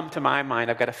who have come to my mind.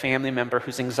 I've got a family member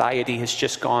whose anxiety has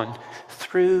just gone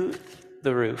through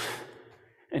the roof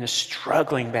and is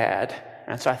struggling bad.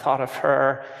 And so I thought of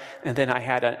her. And then I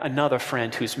had another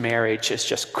friend whose marriage is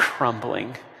just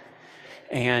crumbling.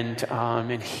 And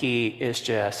he is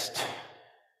just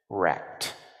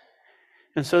wrecked.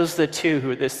 And so those are the two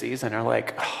who this season are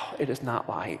like, oh, it is not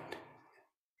light.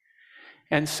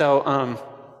 And so,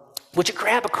 would you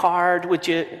grab a card? Would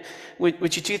you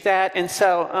do that? And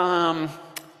so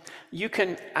you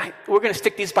can. We're going to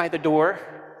stick these by the door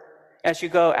as you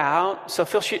go out. So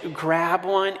feel free to grab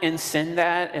one and send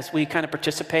that as we kind of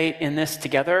participate in this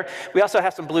together. We also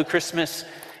have some Blue Christmas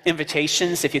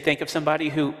invitations. If you think of somebody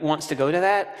who wants to go to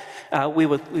that, we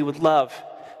would love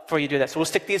for you to do that. So we'll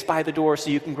stick these by the door so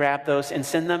you can grab those and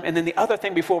send them. And then the other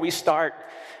thing before we start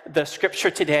the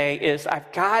scripture today is I've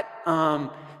got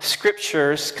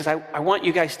scriptures because I want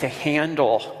you guys to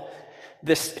handle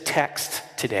this text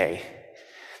today.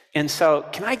 And so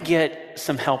can I get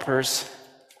some helpers?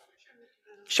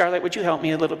 Charlotte, would you help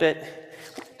me a little bit?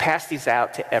 Pass these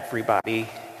out to everybody.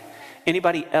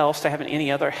 Anybody else have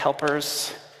any other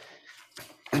helpers?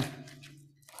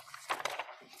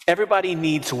 Everybody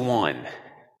needs one.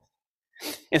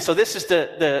 And so this is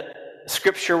the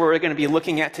scripture we're going to be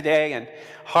looking at today, and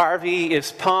Harvey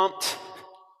is pumped.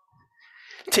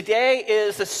 Today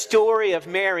is the story of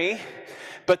Mary,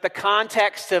 but the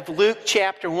context of Luke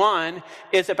chapter 1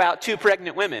 is about two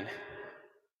pregnant women.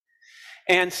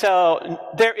 And so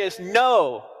there is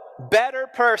no better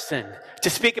person to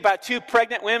speak about two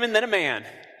pregnant women than a man.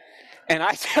 And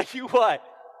I tell you what,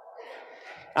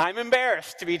 I'm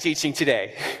embarrassed to be teaching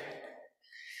today.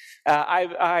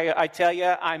 I tell you,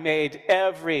 I made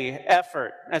every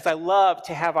effort, as I love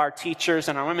to have our teachers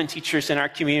and our women teachers in our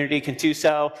community can do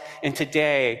so. And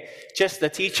today, just the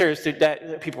teachers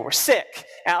that people were sick,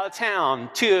 out of town,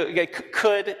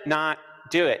 could not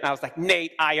do it. And I was like,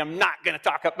 Nate, I am not going to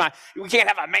talk about we can't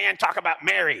have a man talk about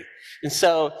Mary. And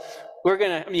so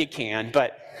you can,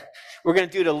 but we're going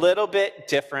to do it a little bit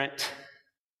different.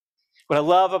 What I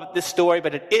love about this story,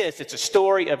 it's a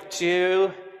story of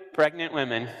two pregnant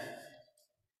women.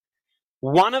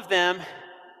 One of them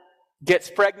gets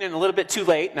pregnant a little bit too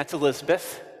late, and that's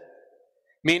Elizabeth,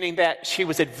 meaning that she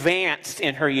was advanced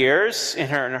in her years, in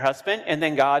her and her husband, and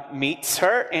then God meets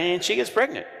her, and she gets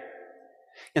pregnant.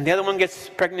 And the other one gets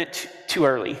pregnant too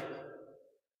early.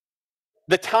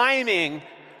 The timing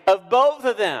of both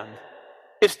of them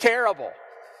is terrible.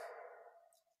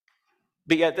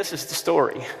 But yet, this is the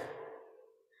story.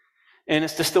 And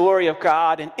it's the story of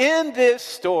God. And in this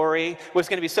story, what's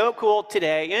going to be so cool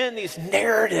today, in these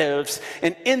narratives,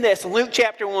 and in this, Luke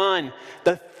chapter 1,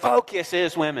 the focus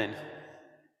is women.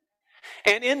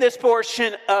 And in this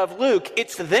portion of Luke,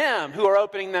 it's them who are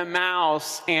opening their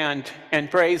mouths and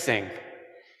praising.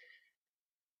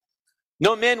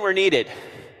 No men were needed.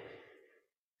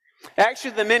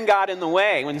 Actually, the men got in the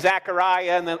way. When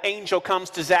Zechariah and the angel comes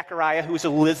to Zechariah, who's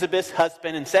Elizabeth's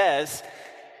husband, and says,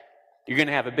 you're going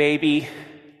to have a baby.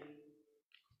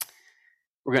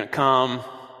 We're going to come.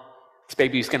 This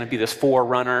baby is going to be this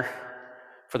forerunner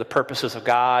for the purposes of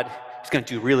God. He's going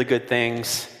to do really good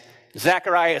things.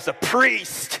 Zechariah is a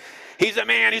priest. He's a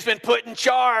man who's been put in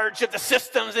charge of the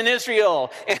systems in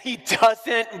Israel, and he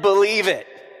doesn't believe it.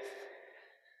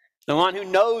 The one who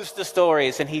knows the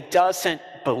stories, and he doesn't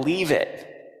believe it.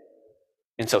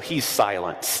 And so he's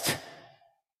silenced.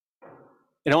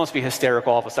 It'd almost be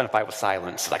hysterical all of a sudden if I was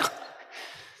silenced. Like,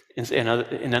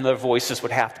 and other voices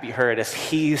would have to be heard as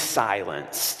he's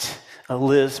silenced.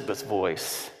 Elizabeth's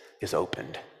voice is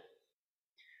opened.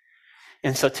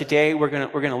 And so today we're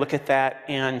gonna look at that,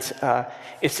 and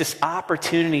it's this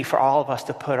opportunity for all of us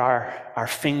to put our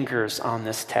fingers on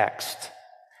this text.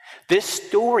 This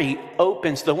story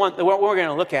opens what we're going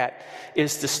to look at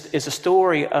is a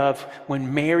story of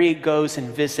when Mary goes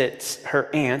and visits her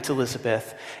aunt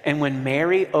Elizabeth, and when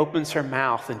Mary opens her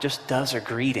mouth and just does her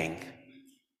greeting,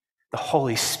 the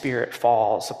Holy Spirit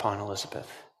falls upon Elizabeth.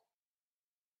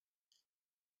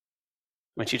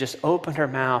 When she just opened her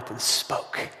mouth and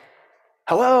spoke,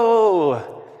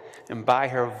 hello, and by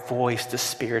her voice the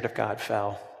Spirit of God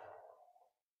fell.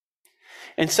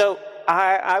 And so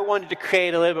I wanted to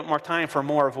create a little bit more time for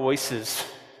more voices.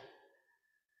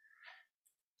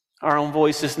 Our own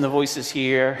voices and the voices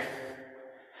here.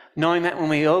 Knowing that when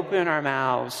we open our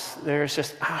mouths, there's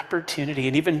just opportunity.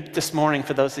 And even this morning,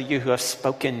 for those of you who have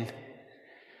spoken,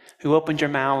 who opened your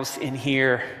mouths in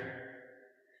here,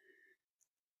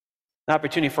 an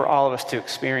opportunity for all of us to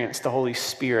experience the Holy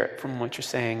Spirit from what you're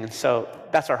saying. And so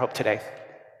that's our hope today.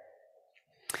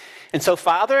 And so,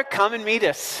 Father, come and meet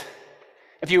us.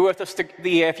 If you were with us,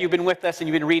 if you've been with us and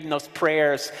you've been reading those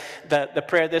prayers, the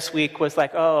prayer this week was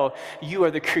like, oh, you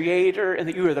are the creator and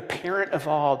you are the parent of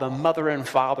all, the mother and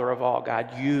father of all.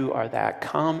 God, you are that.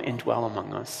 Come and dwell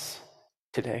among us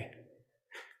today.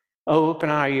 Open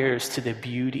our ears to the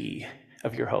beauty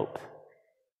of your hope.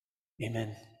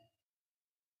 Amen.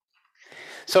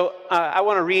 So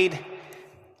I'll read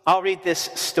this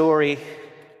story,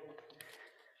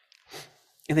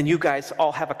 and then you guys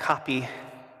all have a copy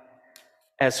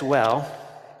as well.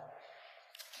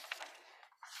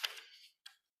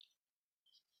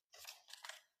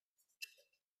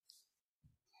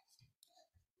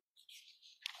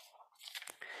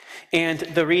 And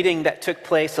the reading that took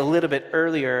place a little bit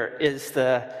earlier is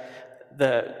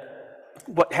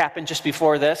what happened just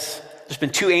before this. There's been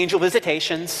 2 angel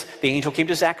visitations. The angel came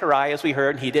to Zechariah, as we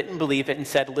heard, and he didn't believe it and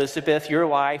said, Elizabeth, your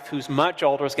wife, who's much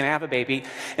older, is going to have a baby.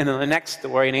 And then the next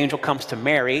story, an angel comes to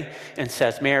Mary and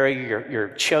says, Mary, you're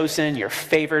chosen, you're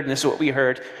favored, and this is what we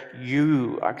heard.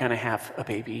 You are going to have a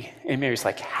baby. And Mary's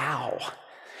like, how?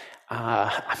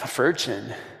 I'm a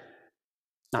virgin.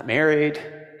 Not married,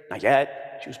 not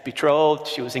yet. She was betrothed,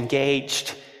 she was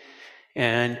engaged.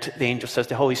 And the angel says,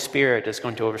 the Holy Spirit is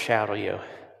going to overshadow you.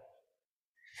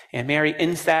 And Mary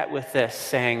ends that with this,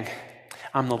 saying,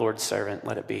 I'm the Lord's servant,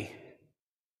 let it be.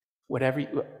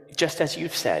 Just as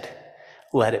you've said,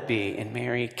 let it be. And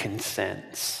Mary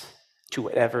consents to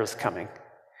whatever is coming.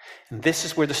 And this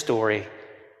is where the story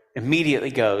immediately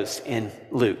goes in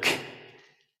Luke.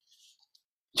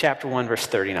 Chapter 1, verse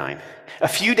 39. A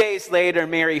few days later,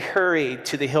 Mary hurried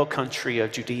to the hill country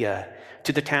of Judea,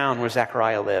 to the town where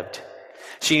Zechariah lived.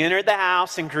 She entered the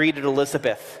house and greeted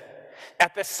Elizabeth.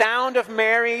 At the sound of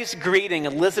Mary's greeting,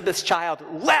 Elizabeth's child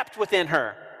leapt within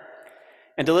her,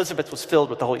 and Elizabeth was filled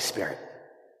with the Holy Spirit.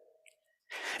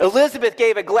 Elizabeth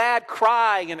gave a glad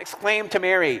cry and exclaimed to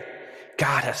Mary,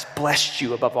 God has blessed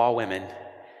you above all women,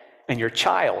 and your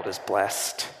child is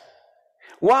blessed.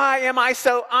 Why am I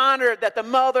so honored that the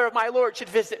mother of my Lord should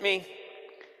visit me?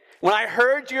 When I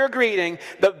heard your greeting,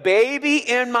 the baby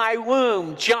in my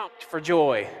womb jumped for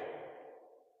joy.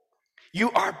 You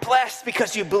are blessed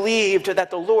because you believed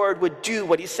that the Lord would do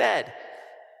what he said.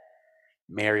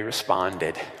 Mary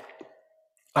responded,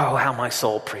 oh, how my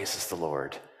soul praises the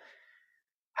Lord.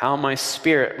 How my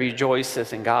spirit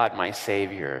rejoices in God, my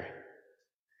Savior.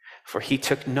 For he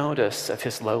took notice of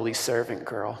his lowly servant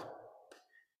girl.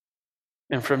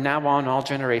 And from now on, all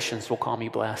generations will call me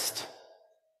blessed.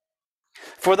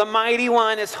 For the Mighty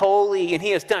One is holy, and he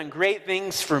has done great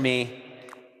things for me.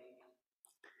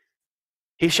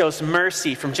 He shows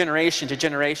mercy from generation to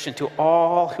generation to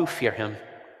all who fear him.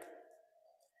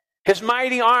 His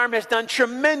mighty arm has done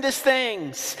tremendous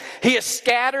things. He has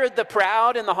scattered the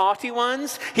proud and the haughty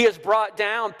ones. He has brought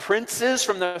down princes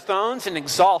from their thrones and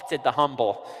exalted the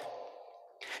humble.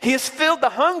 He has filled the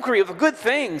hungry with good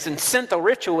things and sent the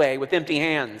rich away with empty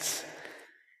hands.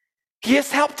 He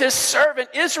has helped his servant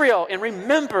Israel and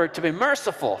remembered to be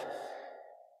merciful.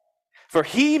 For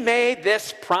he made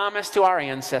this promise to our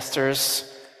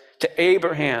ancestors, to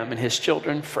Abraham and his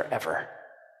children forever.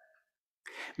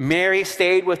 Mary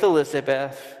stayed with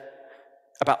Elizabeth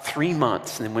about 3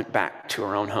 months and then went back to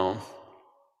her own home.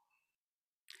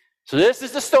 So this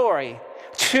is the story.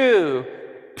 2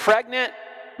 pregnant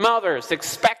mothers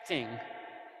expecting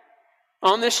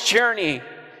on this journey.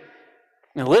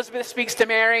 And Elizabeth speaks to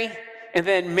Mary, and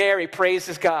then Mary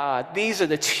praises God. These are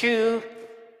the two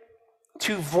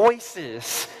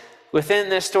voices within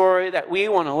this story that we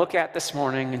want to look at this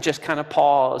morning and just kind of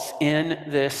pause in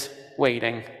this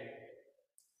waiting.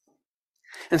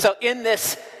 And so in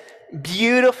this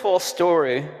beautiful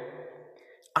story,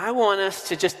 I want us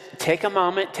to just take a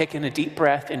moment, take in a deep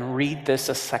breath, and read this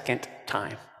a second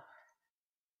time.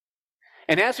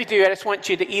 And as we do, I just want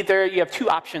you to you have 2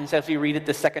 options as we read it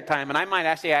the second time. And I might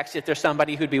actually ask if there's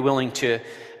somebody who'd be willing to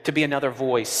be another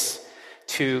voice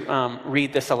to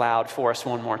read this aloud for us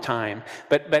one more time.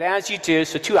 But as you do,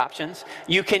 so 2 options.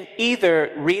 You can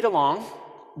either read along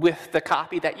with the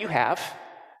copy that you have,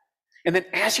 and then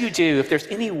as you do, if there's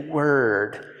any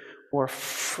word or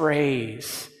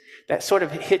phrase that sort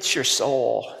of hits your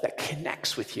soul, that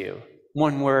connects with you,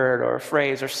 one word or a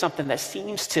phrase or something that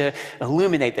seems to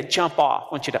illuminate, that jump off,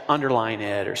 I want you to underline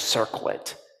it or circle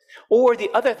it. Or the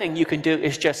other thing you can do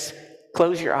is just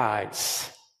close your eyes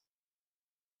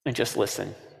and just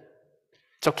listen.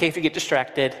 It's okay if you get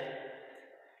distracted,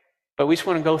 but we just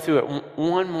want to go through it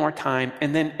one more time.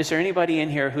 And then is there anybody in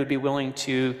here who'd be willing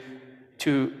to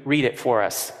read it for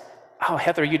us? Oh,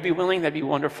 Heather, you'd be willing? That'd be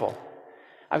wonderful.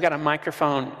 I've got a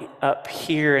microphone up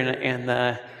here in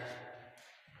the,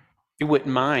 you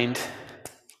wouldn't mind.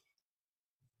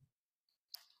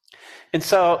 And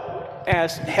so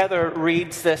as Heather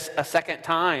reads this a second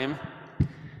time,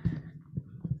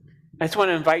 I just want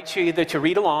to invite you either to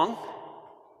read along,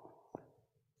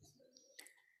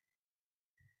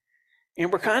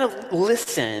 and we're kind of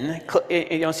listen, so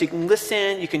you can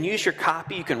listen, you can use your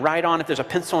copy, you can write on if there's a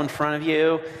pencil in front of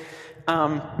you.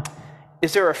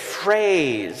 Is there a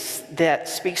phrase that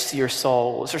speaks to your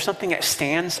soul? Is there something that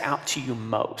stands out to you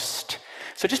most?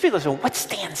 So just be listening. What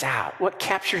stands out? What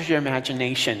captures your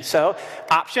imagination? So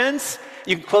options,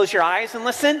 you can close your eyes and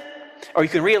listen, or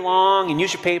you can read along and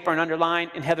use your paper and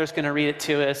underline, and Heather's going to read it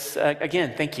to us.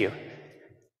 Again, thank you.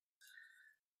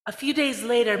 A few days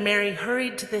later, Mary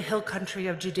hurried to the hill country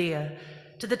of Judea,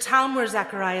 to the town where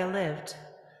Zechariah lived.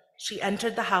 She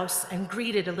entered the house and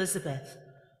greeted Elizabeth.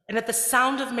 And at the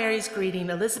sound of Mary's greeting,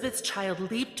 Elizabeth's child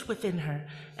leaped within her,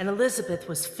 and Elizabeth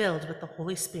was filled with the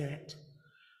Holy Spirit.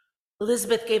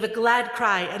 Elizabeth gave a glad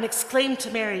cry and exclaimed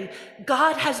to Mary,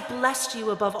 "God has blessed you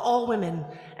above all women,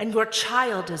 and your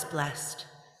child is blessed.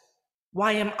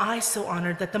 Why am I so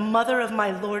honored that the mother of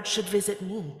my Lord should visit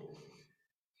me?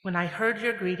 When I heard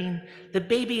your greeting, the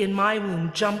baby in my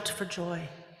womb jumped for joy.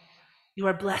 You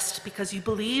are blessed because you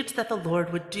believed that the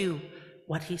Lord would do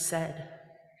what he said."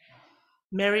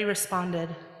 Mary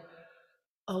responded,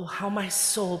 "Oh, how my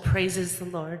soul praises the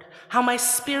Lord, how my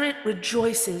spirit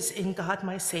rejoices in God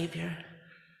my Savior.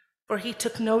 For he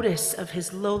took notice of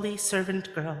his lowly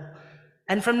servant girl,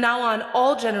 and from now on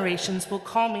all generations will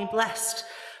call me blessed.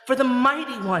 For the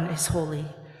Mighty One is holy,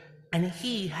 and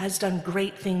he has done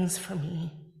great things for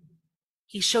me.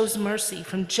 He shows mercy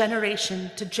from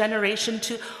generation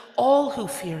to all who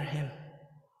fear him.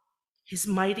 His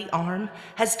mighty arm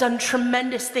has done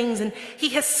tremendous things, and he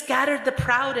has scattered the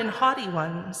proud and haughty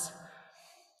ones.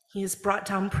 He has brought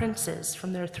down princes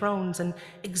from their thrones and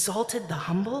exalted the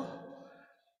humble.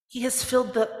 He has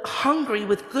filled the hungry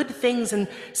with good things and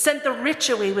sent the rich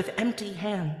away with empty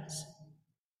hands.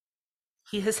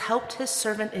 He has helped his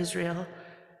servant Israel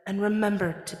and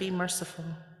remembered to be merciful.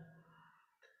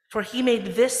 For he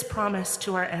made this promise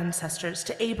to our ancestors,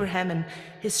 to Abraham and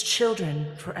his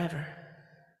children forever."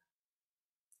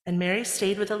 And Mary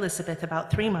stayed with Elizabeth about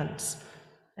 3 months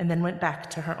and then went back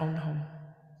to her own home.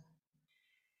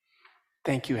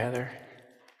 Thank you, Heather.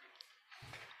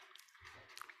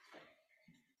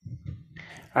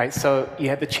 All right, so you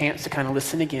had the chance to kind of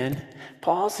listen again,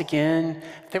 pause again.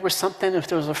 If there was something, if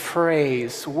there was a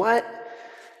phrase, what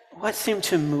seemed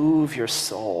to move your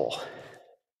soul?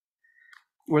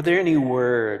 Were there any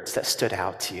words that stood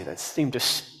out to you, that seemed to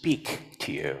speak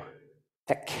to you,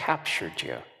 that captured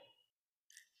you?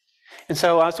 And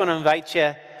so I just want to invite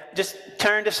you, just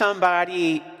turn to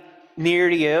somebody near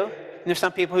to you. And there's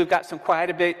some people who've got quite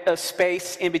a bit of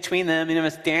space in between them. And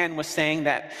as Dan was saying,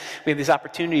 that we have these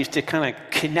opportunities to kind of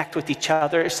connect with each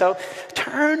other. So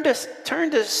turn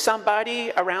to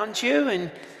somebody around you,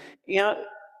 and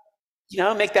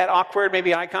make that awkward,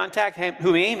 maybe eye contact. Hey,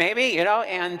 who, me? Maybe,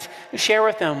 and share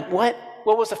with them what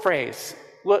was the phrase,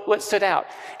 what stood out.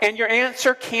 And your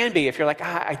answer can be, if you're like,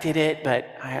 I did it, but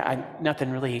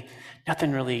nothing really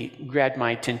grabbed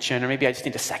my attention, or maybe I just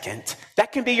need a second.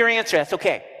 That can be your answer. That's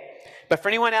okay. But for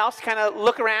anyone else, kind of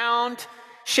look around,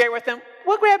 share with them,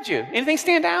 what grabbed you? Anything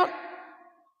stand out?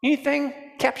 Anything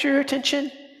capture your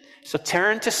attention? So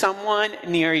turn to someone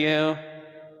near you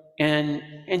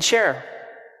and share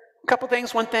a couple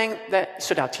things, one thing that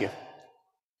stood out to you.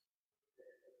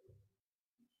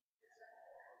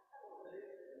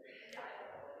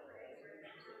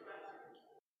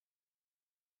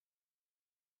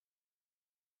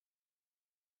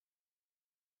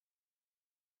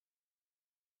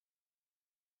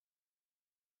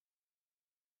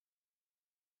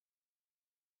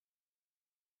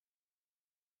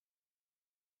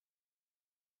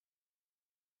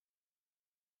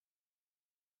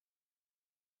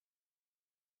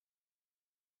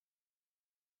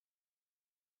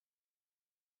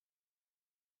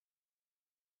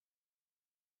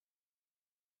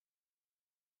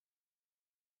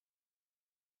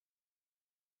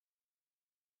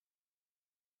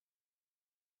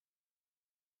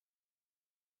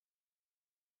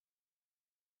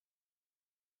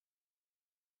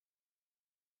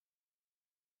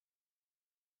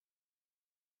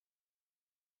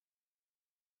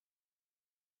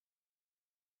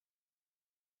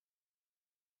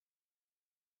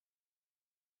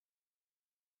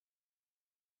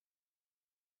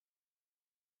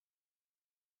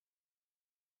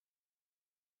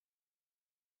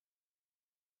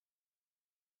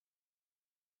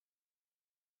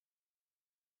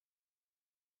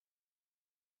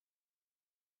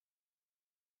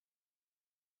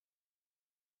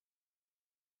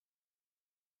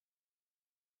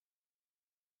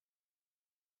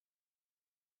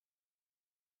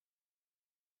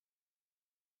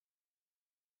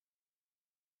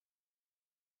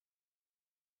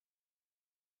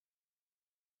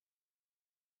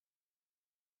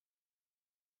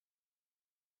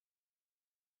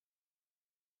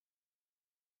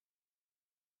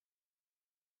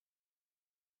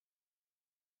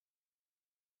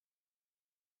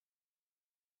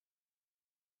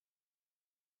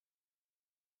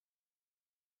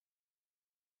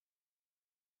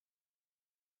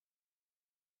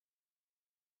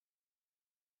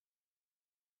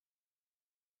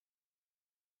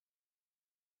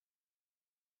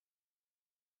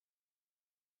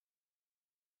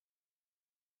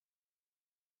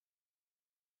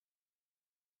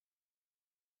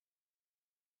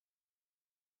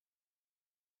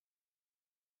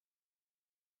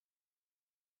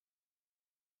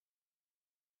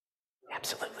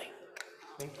 Absolutely.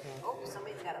 Thank you. Oh,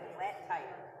 somebody's got a flat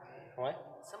tire.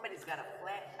 What? Somebody's got a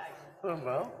flat tire. Oh,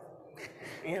 Bo?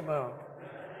 Yeah, Bo.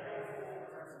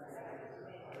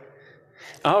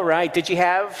 All right. Did you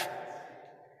have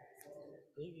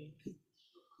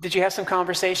some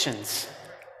conversations?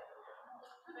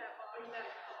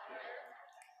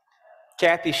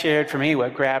 Kathy shared for me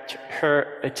what grabbed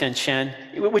her attention.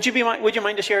 Would you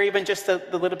mind to share even just the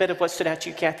little bit of what stood out to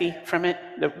you, Kathy, from it,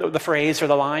 the phrase or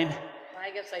the line? Well,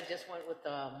 I guess I just went with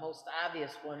the most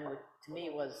obvious one, which to me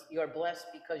was, you're blessed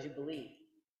because you believe.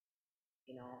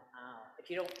 You know, if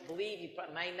you don't believe, you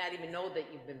might not even know that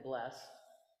you've been blessed.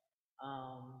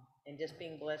 And just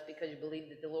being blessed because you believe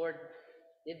that the Lord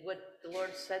did what the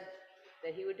Lord said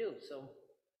that he would do. So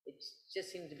it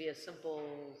just seemed to be a simple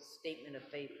statement of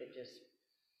faith that just,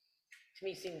 to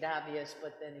me, seemed obvious,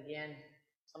 but then again,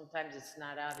 sometimes it's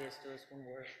not obvious to us when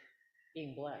we're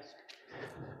being blessed.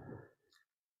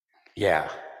 Yeah.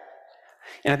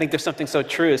 And I think there's something so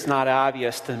true. It's not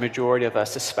obvious to the majority of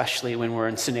us, especially when we're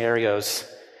in scenarios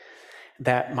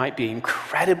that might be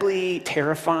incredibly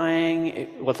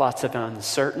terrifying with lots of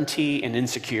uncertainty and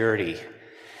insecurity.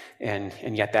 And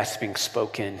yet that's being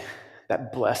spoken,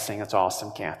 that blessing. That's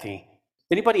awesome, Kathy.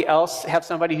 Anybody else have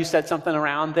somebody who said something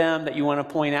around them that you want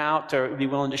to point out or be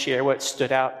willing to share what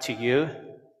stood out to you?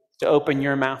 To open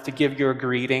your mouth, to give your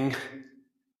greeting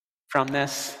from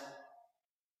this?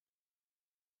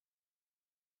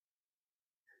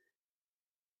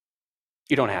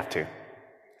 You don't have to.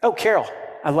 Oh, Carol,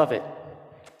 I love it.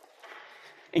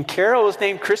 And Carol was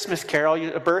named Christmas Carol.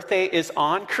 Your birthday is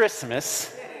on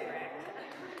Christmas.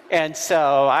 And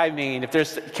so, I mean, if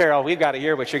there's, Carol, we've got to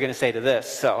hear what you're going to say to this,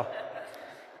 so.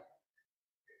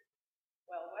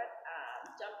 Well, what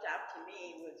jumped out to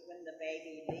me was when the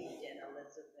baby leaped in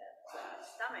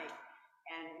Elizabeth's stomach,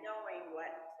 and knowing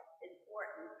what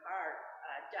important part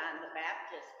John the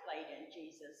Baptist played in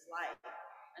Jesus' life.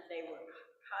 And they were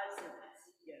cousins,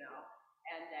 you know,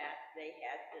 and that they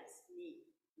had this neat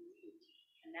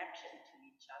connection to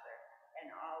each other and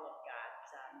all of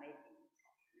God's making.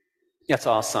 That's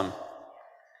awesome.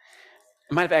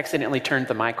 I might have accidentally turned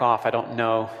the mic off. I don't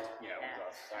know. Yeah, it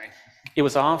was off. Sorry. It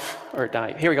was off or it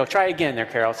died? Here we go. Try again there,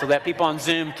 Carol, so that people on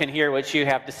Zoom can hear what you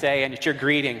have to say, and it's your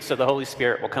greeting, so the Holy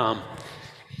Spirit will come.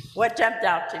 What jumped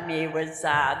out to me was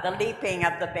the leaping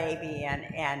of the baby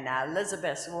and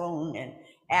Elizabeth's womb,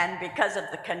 and because of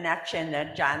the connection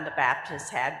that John the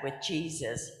Baptist had with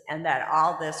Jesus, and that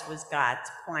all this was God's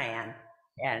plan,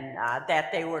 and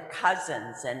that they were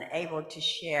cousins and able to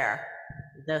share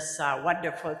this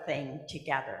wonderful thing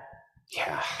together.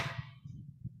 Yeah,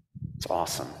 it's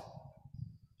awesome.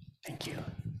 Thank you.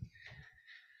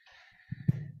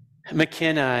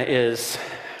 McKenna is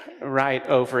right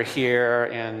over here,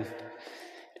 and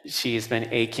she's been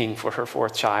aching for her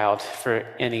fourth child for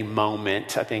any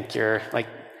moment. I think your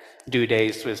due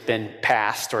days has been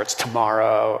passed, or it's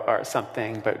tomorrow or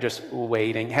something, but just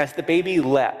waiting. Has the baby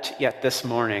leapt yet this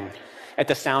morning at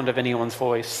the sound of anyone's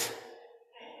voice?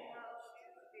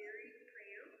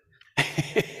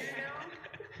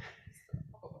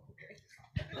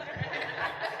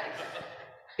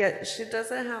 Yeah, she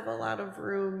doesn't have a lot of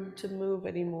room to move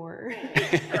anymore.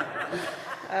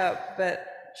 But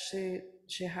she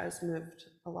has moved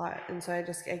a lot, and so I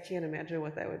can't imagine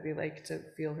what that would be like to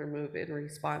feel her move in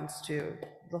response to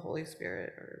the Holy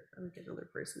Spirit or like another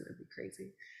person. That'd be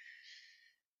crazy.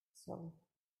 So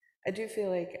I do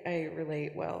feel like I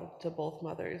relate well to both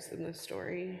mothers in this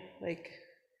story. Like,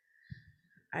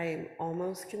 I'm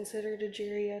almost considered a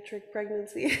geriatric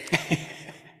pregnancy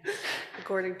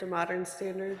according to modern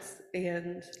standards,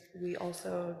 and we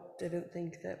also didn't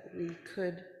think that we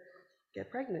could get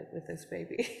pregnant with this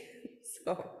baby.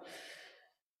 So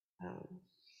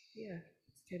yeah,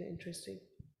 it's kind of interesting.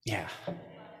 Yeah.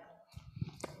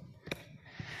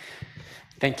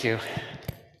 Thank you.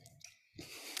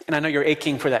 And I know you're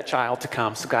aching for that child to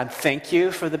come. So God, thank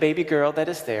you for the baby girl that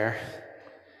is there.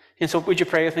 And so would you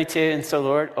pray with me too? And so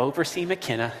Lord, oversee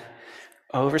McKenna,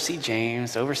 oversee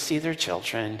James, oversee their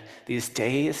children, these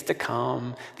days to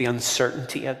come, the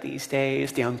uncertainty of these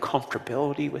days, the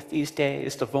uncomfortability with these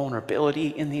days, the vulnerability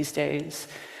in these days.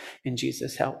 In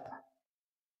Jesus, help.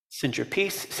 Send your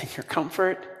peace, send your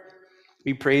comfort.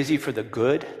 We praise you for the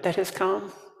good that has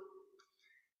come.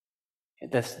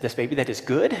 This baby that is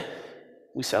good,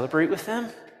 we celebrate with them.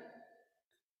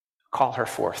 Call her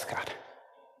forth, God.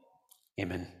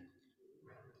 Amen.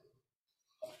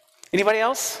 Anybody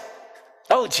else?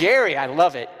 Oh, Jerry, I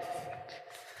love it.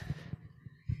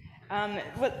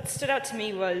 What stood out to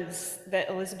me was that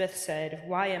Elizabeth said,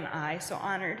 "Why am I so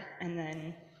honored?" And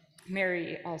then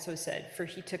Mary also said, "For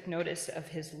he took notice of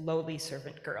his lowly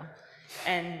servant girl."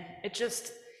 And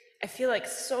I feel like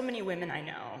so many women I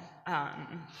know,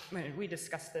 we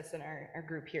discussed this in our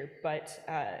group here, but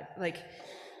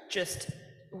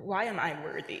why am I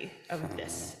worthy of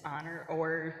this honor?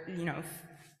 Or,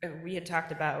 we had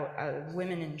talked about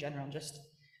women in general just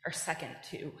are second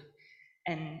to.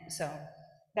 And so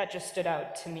that just stood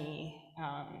out to me,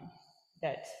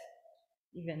 that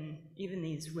even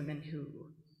these women who,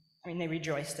 they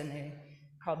rejoiced and they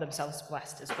called themselves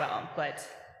blessed as well, but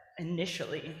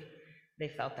initially they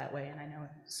felt that way, and I know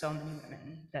so many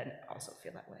women that also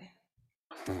feel that way.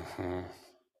 Mm-hmm.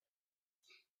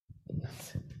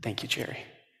 Thank you, Jerry.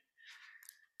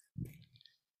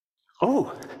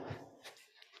 Oh.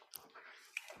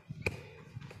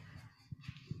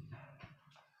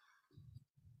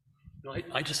 No,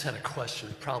 I just had a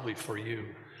question, probably for you.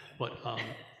 But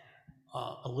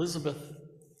Elizabeth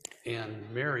and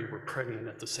Mary were pregnant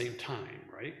at the same time,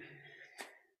 right?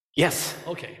 Yes.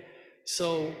 Okay.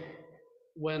 So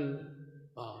when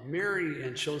Mary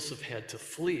and Joseph had to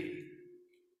flee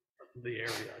the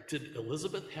area, did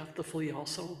Elizabeth have to flee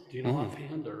also? Do you know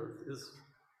offhand, or is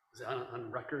that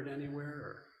on record anywhere,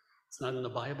 or it's not in the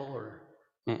Bible, or?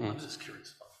 I'm just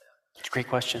curious about that. It's a great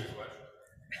question.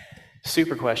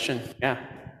 Super question. Yeah.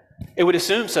 It would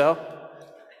assume so.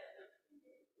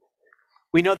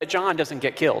 We know that John doesn't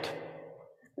get killed.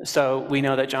 So we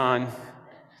know that John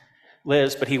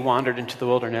lives, but he wandered into the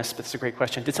wilderness. But it's a great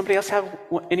question. Did somebody else have,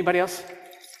 anybody else?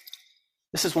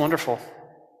 This is wonderful.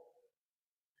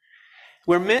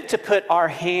 We're meant to put our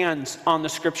hands on the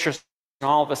scriptures,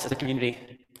 all of us as a community.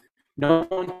 No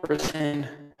one person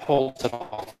holds it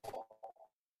all.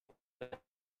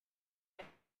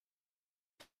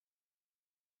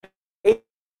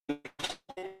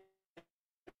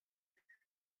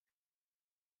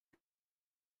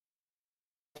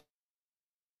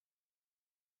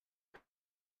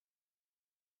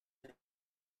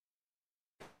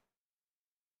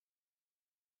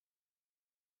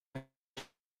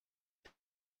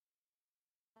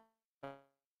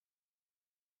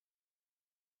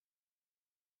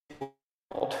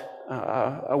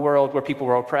 A world where people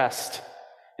were oppressed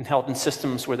and held in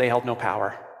systems where they held no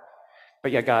power.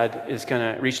 But yet God is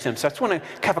going to reach them. So I just want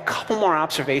to have a couple more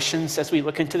observations as we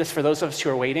look into this for those of us who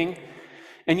are waiting.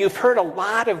 And you've heard a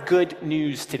lot of good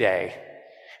news today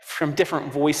from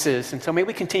different voices. And so maybe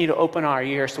we continue to open our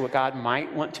ears to what God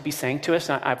might want to be saying to us.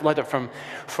 And I've loved it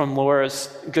from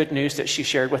Laura's good news that she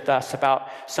shared with us about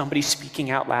somebody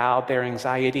speaking out loud their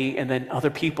anxiety, and then other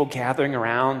people gathering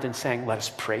around and saying, let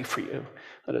us pray for you.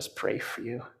 Let us pray for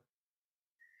you.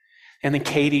 And then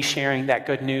Katie sharing that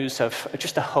good news of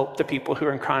just the hope to people who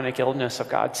are in chronic illness of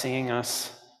God seeing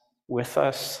us, with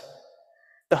us.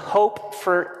 The hope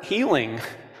for healing.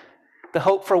 The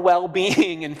hope for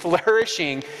well-being and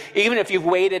flourishing, even if you've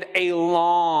waited a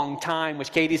long time,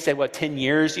 which Katie said, 10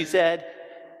 years, you said?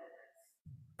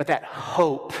 But that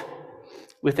hope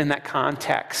within that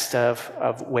context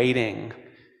of waiting.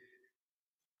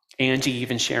 Angie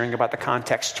even sharing about the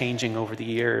context changing over the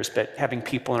years, but having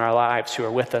people in our lives who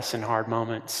are with us in hard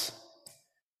moments.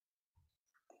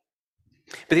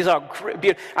 But these are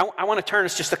great. I want to turn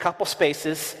us just a couple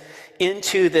spaces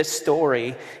into this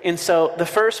story. And so the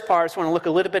first part, I just want to look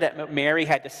a little bit at what Mary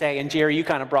had to say. And Jerry, you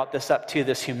kind of brought this up too,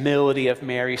 this humility of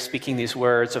Mary speaking these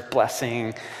words of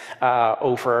blessing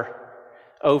over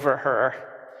her.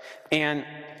 And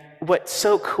what's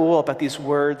so cool about these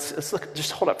words, let's look,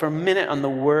 just hold up for a minute on the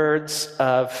words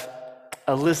of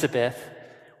Elizabeth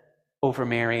over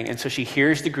Mary. And so she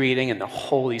hears the greeting and the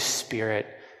Holy Spirit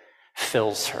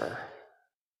fills her.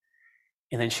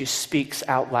 And then she speaks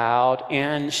out loud,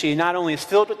 and she not only is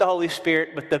filled with the Holy Spirit,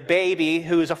 but the baby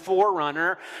who is a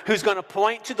forerunner, who's going to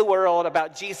point to the world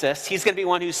about Jesus. He's going to be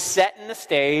one who's setting the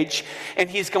stage, and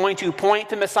he's going to point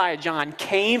to Messiah. John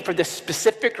came for this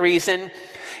specific reason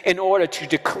in order to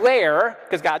declare,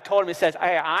 because God told him, he says,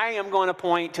 I am going to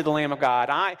point to the Lamb of God.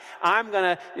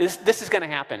 This is going to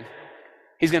happen.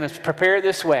 He's going to prepare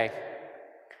this way.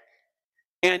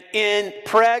 And in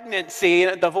pregnancy,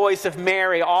 the voice of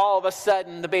Mary, all of a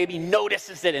sudden, the baby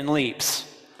notices it and leaps.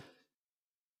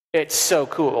 It's so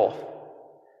cool.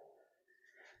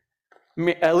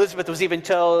 Elizabeth was even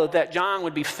told that John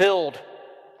would be filled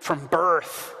from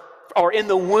birth or in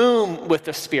the womb with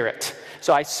the Spirit.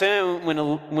 So I assume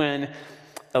when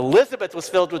Elizabeth was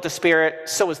filled with the Spirit,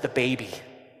 so was the baby.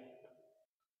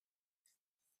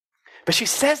 But she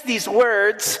says these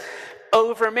words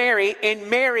over Mary, and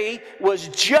Mary was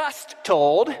just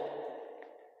told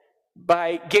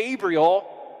by Gabriel,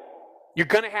 you're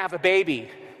going to have a baby.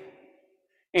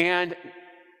 And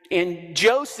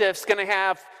Joseph's going to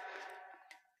have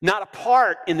not a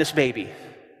part in this baby.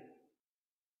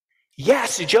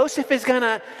 Yes, Joseph is going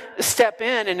to step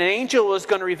in, and an angel is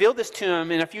going to reveal this to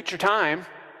him in a future time.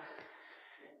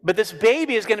 But this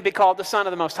baby is going to be called the Son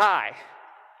of the Most High.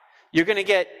 You're going to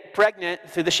get pregnant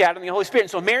through the shadow of the Holy Spirit.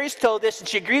 And so Mary's told this, and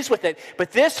she agrees with it.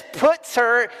 But this puts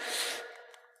her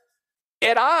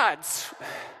at odds.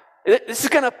 This is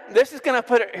going to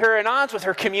put her at odds with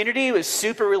her community, who is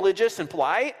super religious and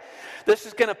polite. This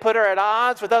is going to put her at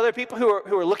odds with other people who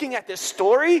are looking at this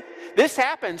story. This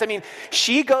happens. I mean,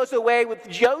 she goes away with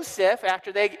Joseph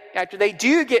after they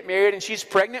do get married, and she's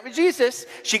pregnant with Jesus.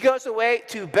 She goes away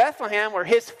to Bethlehem, where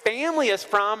his family is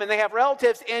from, and they have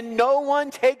relatives, and no one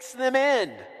takes them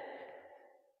in.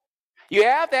 You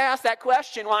have to ask that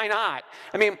question, why not?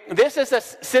 I mean, this is a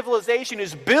civilization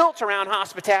who's built around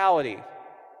hospitality.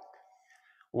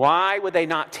 Why would they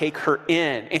not take her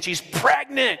in? And she's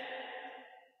pregnant.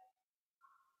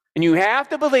 And you have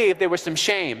to believe there was some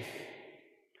shame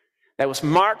that was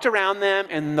marked around them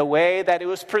in the way that it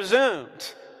was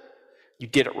presumed. You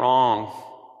did it wrong.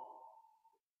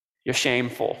 You're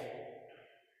shameful.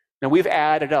 Now, we've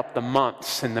added up the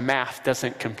months and the math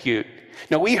doesn't compute.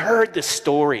 Now, we heard the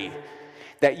story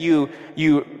that you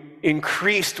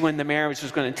increased when the marriage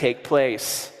was going to take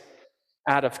place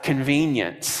out of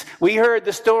convenience. We heard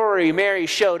the story, Mary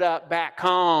showed up back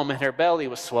home and her belly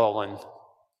was swollen.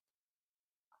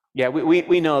 Yeah,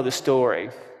 we know the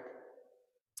story.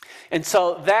 And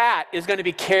so that is going to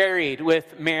be carried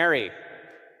with Mary.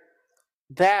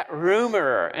 That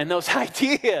rumor and those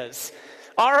ideas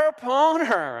are upon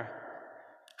her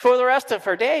for the rest of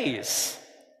her days.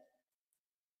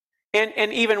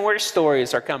 And even worse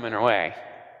stories are coming her way.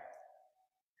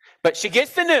 But she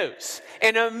gets the news,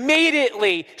 and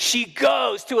immediately she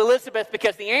goes to Elizabeth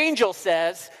because the angel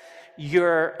says,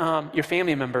 your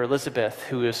family member Elizabeth,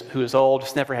 who is old,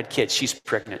 has never had kids, she's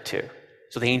pregnant too.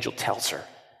 So the angel tells her.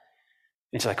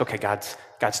 And she's like, okay,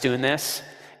 God's doing this.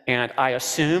 And I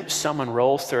assume someone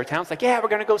rolls through her town. It's like, yeah, we're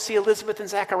going to go see Elizabeth and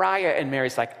Zechariah. And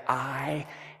Mary's like, I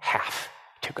have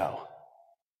to go.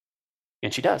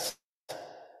 And she does.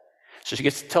 So she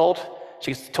gets told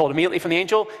immediately from the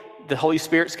angel, the Holy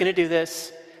Spirit's going to do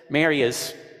this. Mary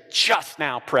is just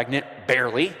now pregnant,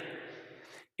 barely.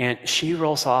 And she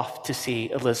rolls off to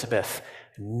see Elizabeth.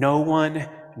 No one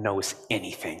knows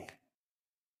anything.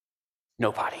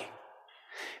 Nobody.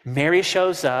 Mary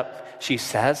shows up. She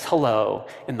says hello,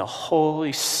 and the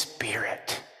Holy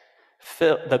Spirit.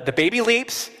 The baby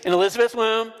leaps in Elizabeth's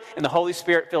womb, and the Holy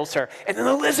Spirit fills her. And then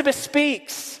Elizabeth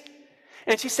speaks.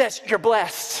 And she says, you're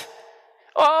blessed.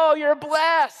 Oh, you're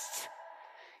blessed.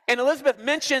 And Elizabeth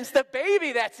mentions the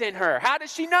baby that's in her. How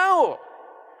does she know?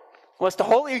 Well, it's the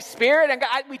Holy Spirit, and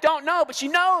God, we don't know, but she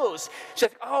knows. She's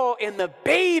like, oh, and the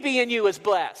baby in you is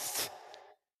blessed.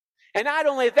 And not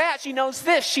only that, she knows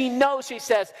this. She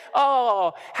says,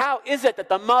 oh, how is it that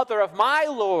the mother of my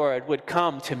Lord would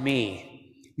come to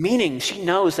me? Meaning she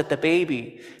knows that the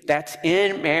baby that's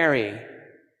in Mary,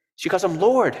 she calls him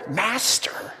Lord,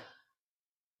 Master.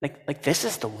 Like this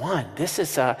is the one. This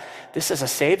is a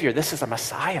Savior. This is a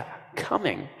Messiah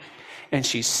coming. And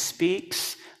she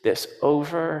speaks this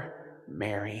over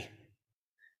Mary.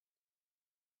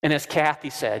 And as Kathy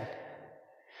said,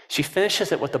 she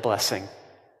finishes it with a blessing.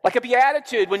 Like a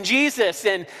beatitude. When Jesus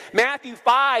in Matthew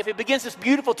 5, it begins this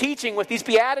beautiful teaching with these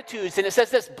beatitudes. And it says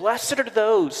this, blessed are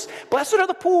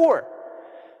the poor,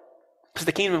 because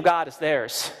the kingdom of God is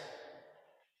theirs.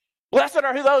 Blessed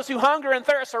are those who hunger and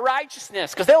thirst for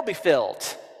righteousness, because they'll be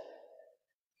filled.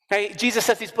 Okay, Jesus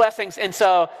says these blessings, and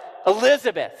so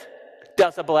Elizabeth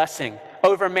does a blessing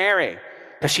over Mary,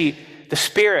 because the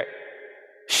Spirit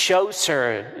shows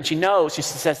her, and she knows, she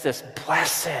says this,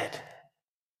 blessed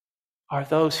are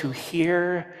those who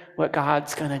hear what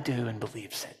God's going to do and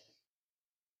believes it,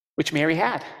 which Mary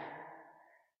had.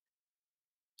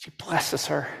 She blesses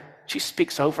her. She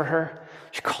speaks over her.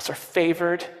 She calls her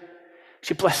favored.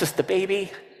 She blesses the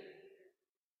baby.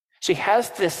 She has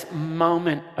this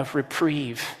moment of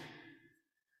reprieve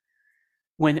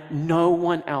when no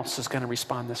one else is going to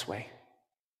respond this way.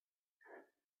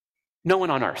 No one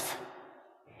on earth.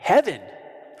 Heaven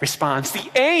responds.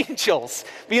 The angels,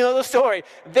 you know the story,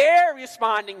 they're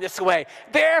responding this way.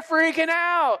 They're freaking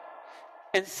out.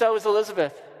 And so is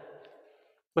Elizabeth,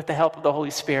 with the help of the Holy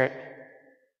Spirit.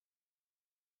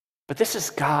 But this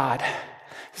is God.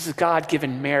 This is God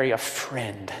giving Mary a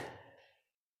friend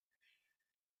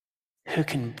who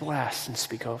can bless and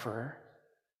speak over her.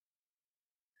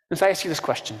 And so I ask you this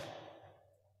question.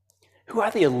 Who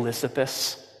are the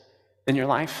Elizabeths in your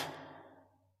life?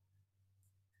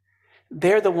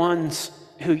 They're the ones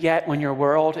who yet when your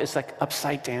world is like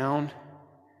upside down,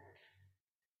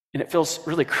 and it feels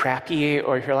really crappy,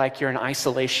 or you're like you're in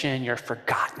isolation, you're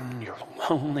forgotten, you're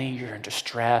lonely, you're in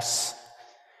distress,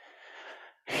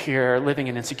 you're living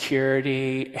in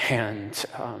insecurity, and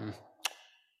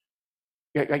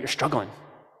you're struggling.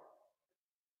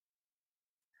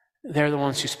 They're the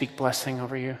ones who speak blessing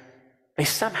over you. They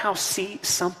somehow see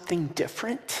something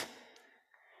different,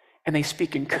 and they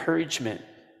speak encouragement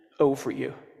over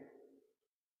you.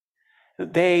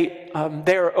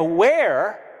 They're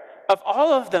aware of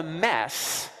all of the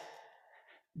mess,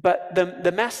 but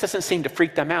the mess doesn't seem to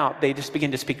freak them out. They just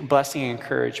begin to speak blessing and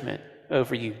encouragement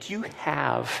over you. Do you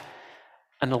have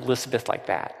an Elizabeth like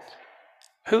that?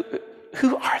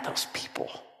 Who are those people?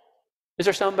 Is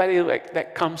there somebody like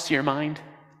that comes to your mind?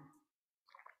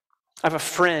 I have a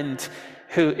friend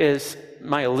who is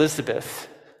my Elizabeth.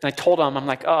 And I told him, I'm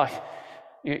like, oh,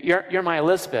 you're my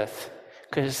Elizabeth.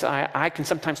 Because I can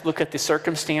sometimes look at the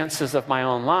circumstances of my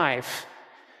own life,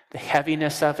 the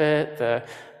heaviness of it,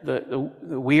 the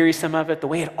wearisome of it, the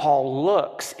way it all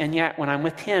looks. And yet when I'm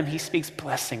with him, he speaks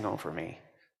blessing over me.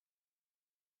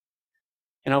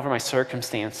 And over my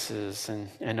circumstances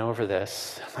and over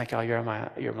this. I'm like, oh, you're my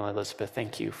Elizabeth.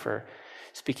 Thank you for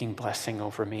speaking blessing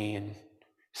over me and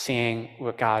seeing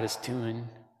what God is doing.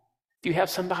 Do you have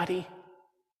somebody?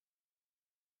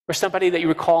 Or somebody that you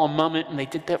recall a moment and they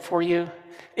did that for you?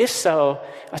 If so,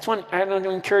 I want to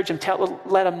encourage them,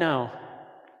 let them know.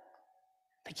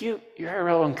 Like you're a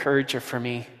real encourager for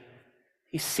me.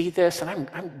 You see this, and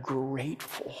I'm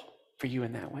grateful for you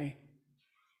in that way.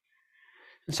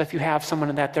 And so if you have someone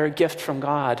in that, they're a gift from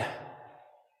God.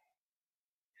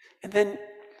 And then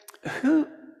who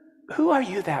are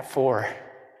you that for?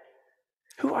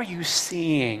 Who are you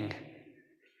seeing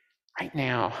right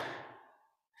now?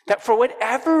 That for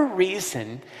whatever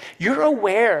reason, you're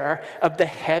aware of the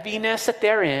heaviness that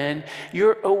they're in,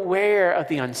 you're aware of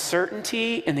the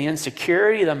uncertainty and the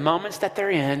insecurity, the moments that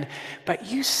they're in, but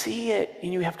you see it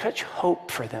and you have such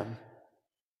hope for them,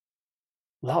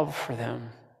 love for them.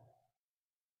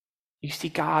 You see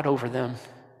God over them.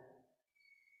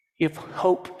 You have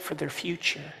hope for their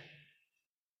future.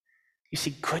 You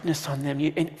see goodness on them,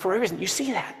 and for every reason, you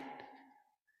see that.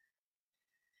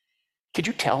 Could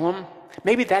you tell them?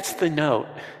 Maybe that's the note.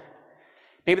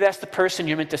 Maybe that's the person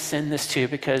you're meant to send this to,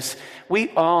 because we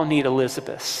all need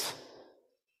Elizabeths.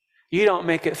 You don't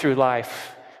make it through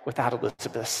life without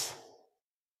Elizabeths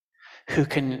who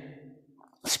can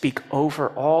speak over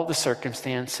all the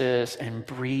circumstances and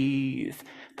breathe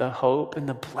the hope and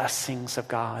the blessings of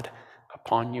God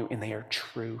upon you, and they are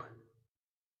true.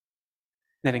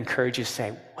 That encourages you to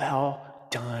say, well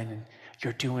done.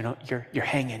 You're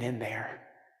hanging in there.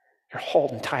 You're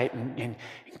holding tight, and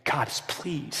God is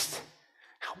pleased.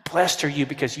 How blessed are you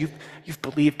because you've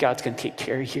believed God's going to take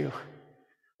care of you.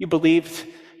 You believe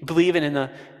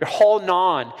you're holding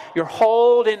on. You're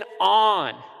holding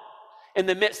on in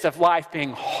the midst of life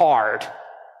being hard.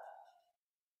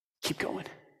 Keep going.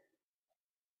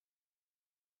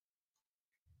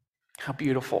 How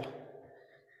beautiful.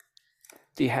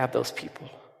 Do you have those people?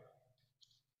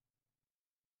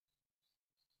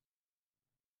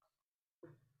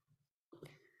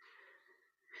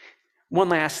 One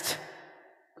last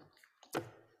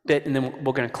bit, and then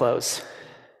we're going to close.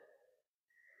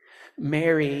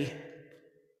 Mary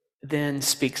then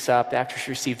speaks up after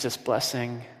she receives this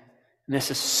blessing. And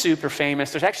this is super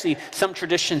famous. There's actually some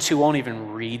traditions who won't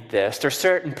even read this. There's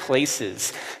certain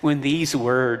places when these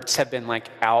words have been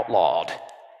outlawed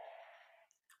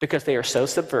because they are so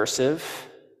subversive.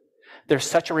 There's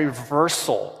such a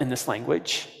reversal in this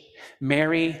language.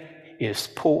 Mary is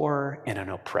poor and an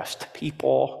oppressed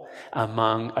people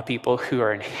among a people who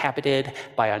are inhabited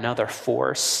by another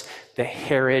force. That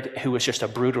Herod, who was just a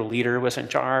brutal leader, was in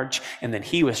charge, and then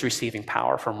he was receiving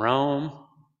power from Rome.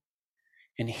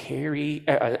 And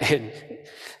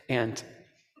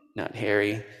not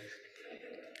Harry,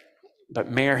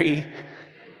 but Mary.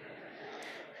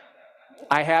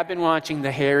 I have been watching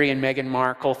the Harry and Meghan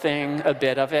Markle thing, a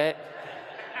bit of it.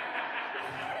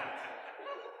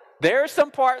 There are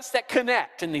some parts that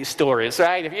connect in these stories,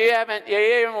 right? If you haven't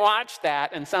watched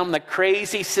that, and some of the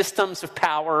crazy systems of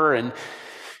power and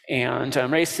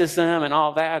racism and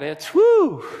all that, it's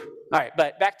woo. All right,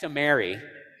 but back to Mary.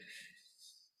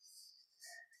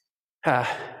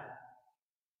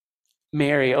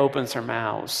 Mary opens her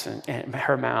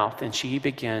mouth and she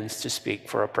begins to speak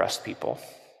for oppressed people.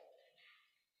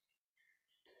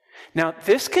 Now,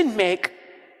 this can make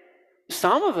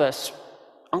some of us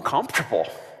uncomfortable,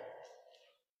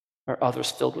 or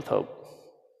others filled with hope.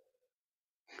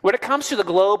 When it comes to the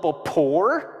global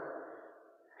poor,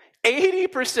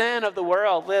 80% of the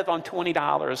world live on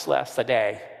 $20 less a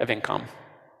day of income.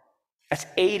 That's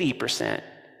 80%.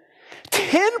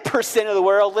 10% of the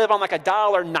world live on like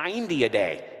 $1.90 a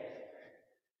day.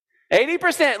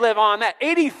 80% live on that.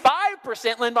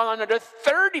 85% live on under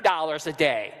 $30 a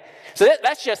day. So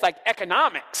that's just like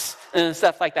economics and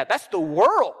stuff like that. That's the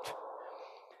world.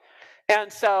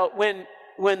 And so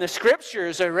when the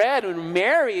scriptures are read, when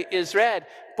Mary is read,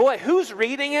 boy, who's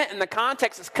reading it and the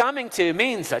context it's coming to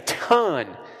means a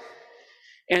ton.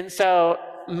 And so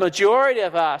majority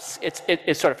of us,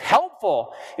 it's sort of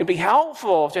helpful. It'd be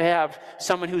helpful to have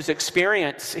someone who's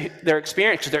their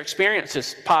experience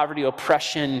is poverty,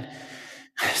 oppression,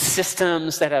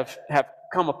 systems that have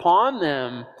come upon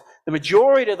them. The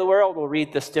majority of the world will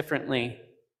read this differently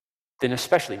than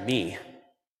especially me,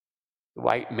 the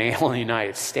white male in the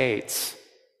United States.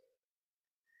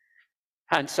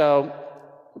 And so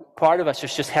part of us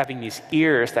is just having these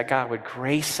ears that God would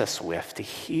grace us with to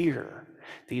hear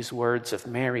these words of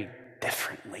Mary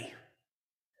differently.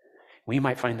 We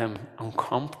might find them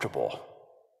uncomfortable,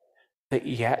 but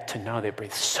yet to know they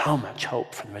breathe so much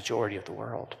hope for the majority of the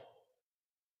world.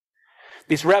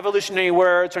 These revolutionary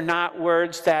words are not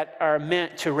words that are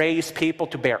meant to raise people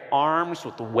to bear arms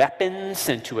with weapons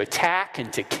and to attack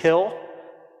and to kill,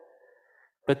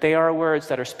 but they are words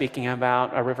that are speaking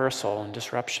about a reversal and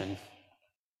disruption.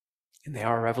 And they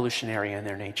are revolutionary in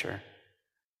their nature.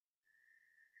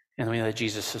 And we know that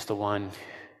Jesus is the one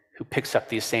who picks up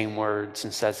these same words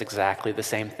and says exactly the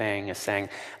same thing as saying,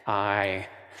 I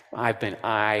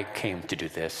came to do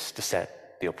this, to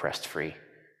set the oppressed free.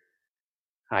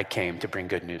 I came to bring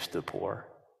good news to the poor.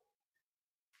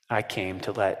 I came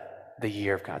to let the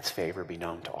year of God's favor be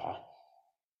known to all.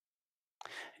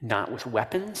 Not with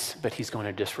weapons, but he's going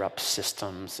to disrupt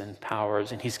systems and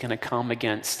powers, and he's going to come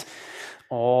against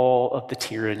all of the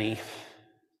tyranny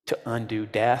to undo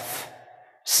death,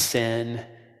 sin,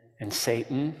 and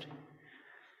Satan.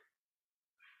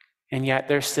 And yet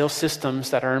there's still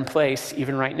systems that are in place,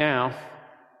 even right now,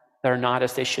 that are not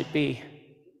as they should be.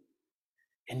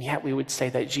 And yet we would say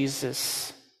that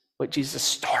what Jesus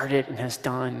started and has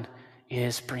done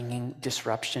is bringing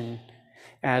disruption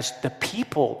as the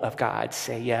people of God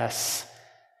say yes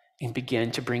and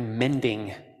begin to bring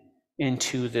mending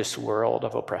into this world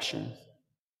of oppression.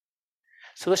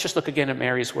 So let's just look again at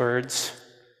Mary's words.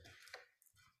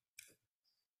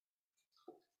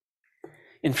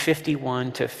 In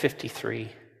 51 to 53,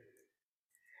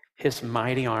 his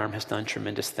mighty arm has done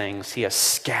tremendous things. He has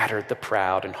scattered the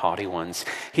proud and haughty ones.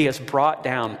 He has brought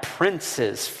down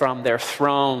princes from their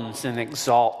thrones and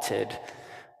exalted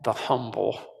the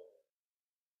humble.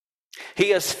 He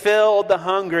has filled the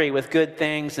hungry with good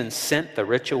things and sent the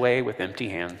rich away with empty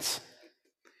hands.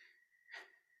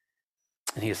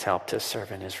 And he has helped his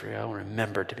servant Israel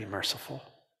remember to be merciful.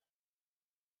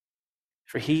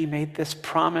 For he made this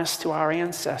promise to our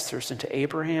ancestors and to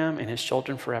Abraham and his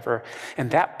children forever.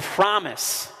 And that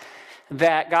promise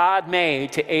that God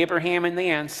made to Abraham and the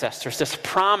ancestors, this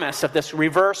promise of this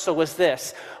reversal was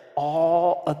this: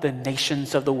 all of the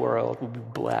nations of the world will be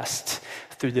blessed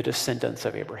through the descendants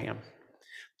of Abraham.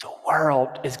 The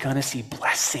world is going to see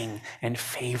blessing and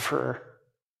favor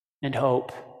and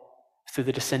hope through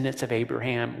the descendants of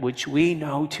Abraham, which we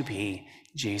know to be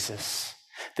Jesus.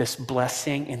 This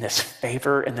blessing and this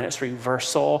favor and this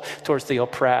reversal towards the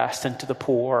oppressed and to the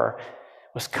poor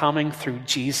was coming through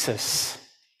Jesus,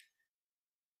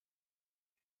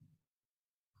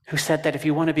 who said that if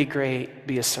you want to be great,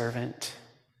 be a servant.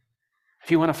 If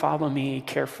you want to follow me,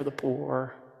 care for the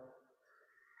poor.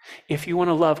 If you want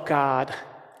to love God,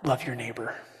 love your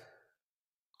neighbor,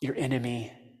 your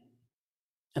enemy,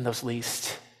 and those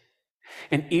least.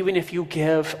 And even if you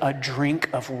give a drink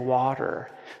of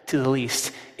water to the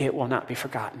least, it will not be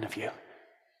forgotten of you.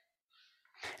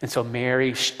 And so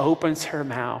Mary opens her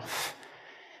mouth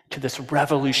to this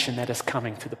revolution that is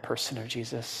coming through the person of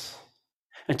Jesus.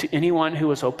 And to anyone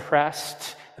who is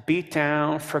oppressed, beat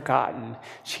down, forgotten,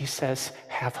 she says,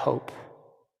 have hope.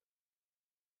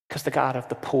 Because the God of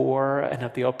the poor and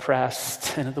of the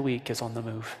oppressed and of the weak is on the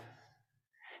move.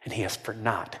 And he has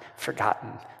not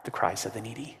forgotten the cries of the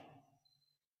needy.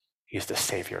 He is the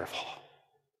Savior of all.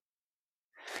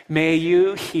 May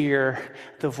you hear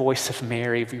the voice of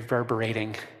Mary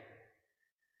reverberating.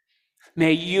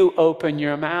 May you open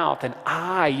your mouth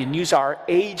and use our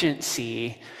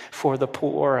agency for the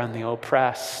poor and the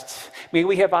oppressed. May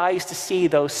we have eyes to see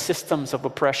those systems of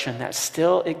oppression that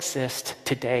still exist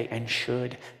today and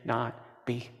should not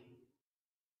be.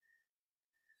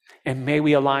 And may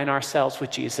we align ourselves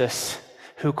with Jesus,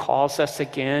 who calls us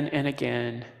again and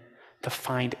again to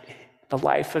find the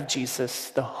life of Jesus,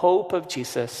 the hope of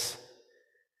Jesus,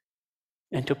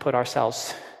 and to put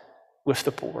ourselves with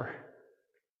the poor,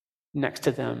 next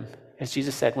to them As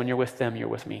Jesus said, when you're with them, you're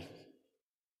with me.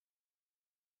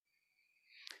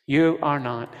 You are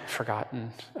not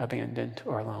forgotten, abandoned,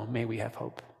 or alone. May we have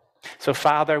hope. So,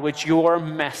 Father, would your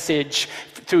message,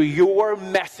 through your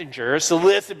messengers,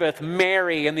 Elizabeth,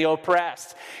 Mary, and the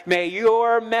oppressed, may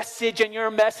your message and your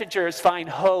messengers find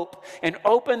hope and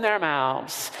open their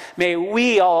mouths. May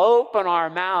we all open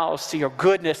our mouths to your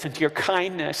goodness and to your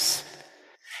kindness.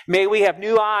 May we have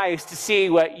new eyes to see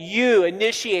what you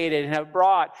initiated and have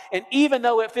brought. And even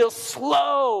though it feels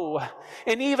slow,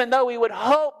 and even though we would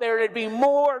hope there would be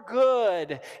more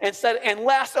good and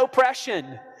less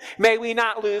oppression, may we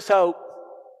not lose hope.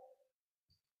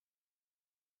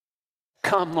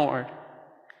 Come, Lord.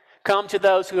 Come to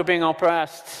those who are being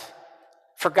oppressed,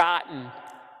 forgotten,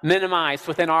 minimized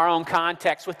within our own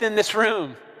context, within this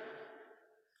room,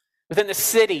 within the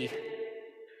city,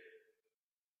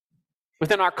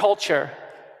 within our culture,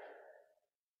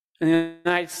 in the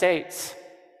United States.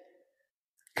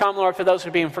 Come, Lord, for those who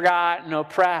are being forgotten and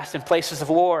oppressed in places of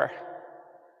war.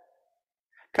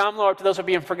 Come, Lord, to those who are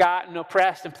being forgotten and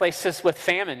oppressed in places with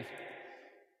famine,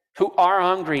 who are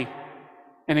hungry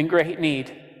and in great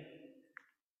need.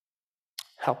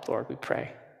 Help, Lord, we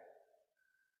pray.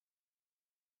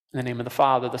 In the name of the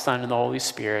Father, the Son, and the Holy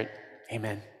Spirit,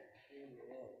 amen.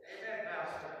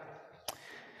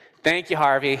 Thank you,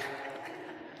 Harvey.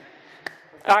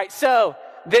 All right, so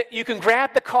that you can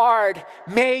grab the card.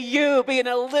 May you be an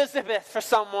Elizabeth for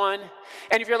someone.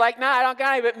 And if you're like, I don't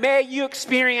got it, but may you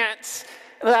experience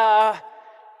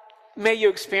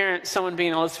someone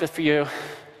being Elizabeth for you.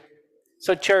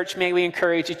 So church, may we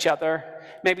encourage each other.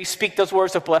 May we speak those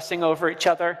words of blessing over each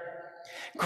other.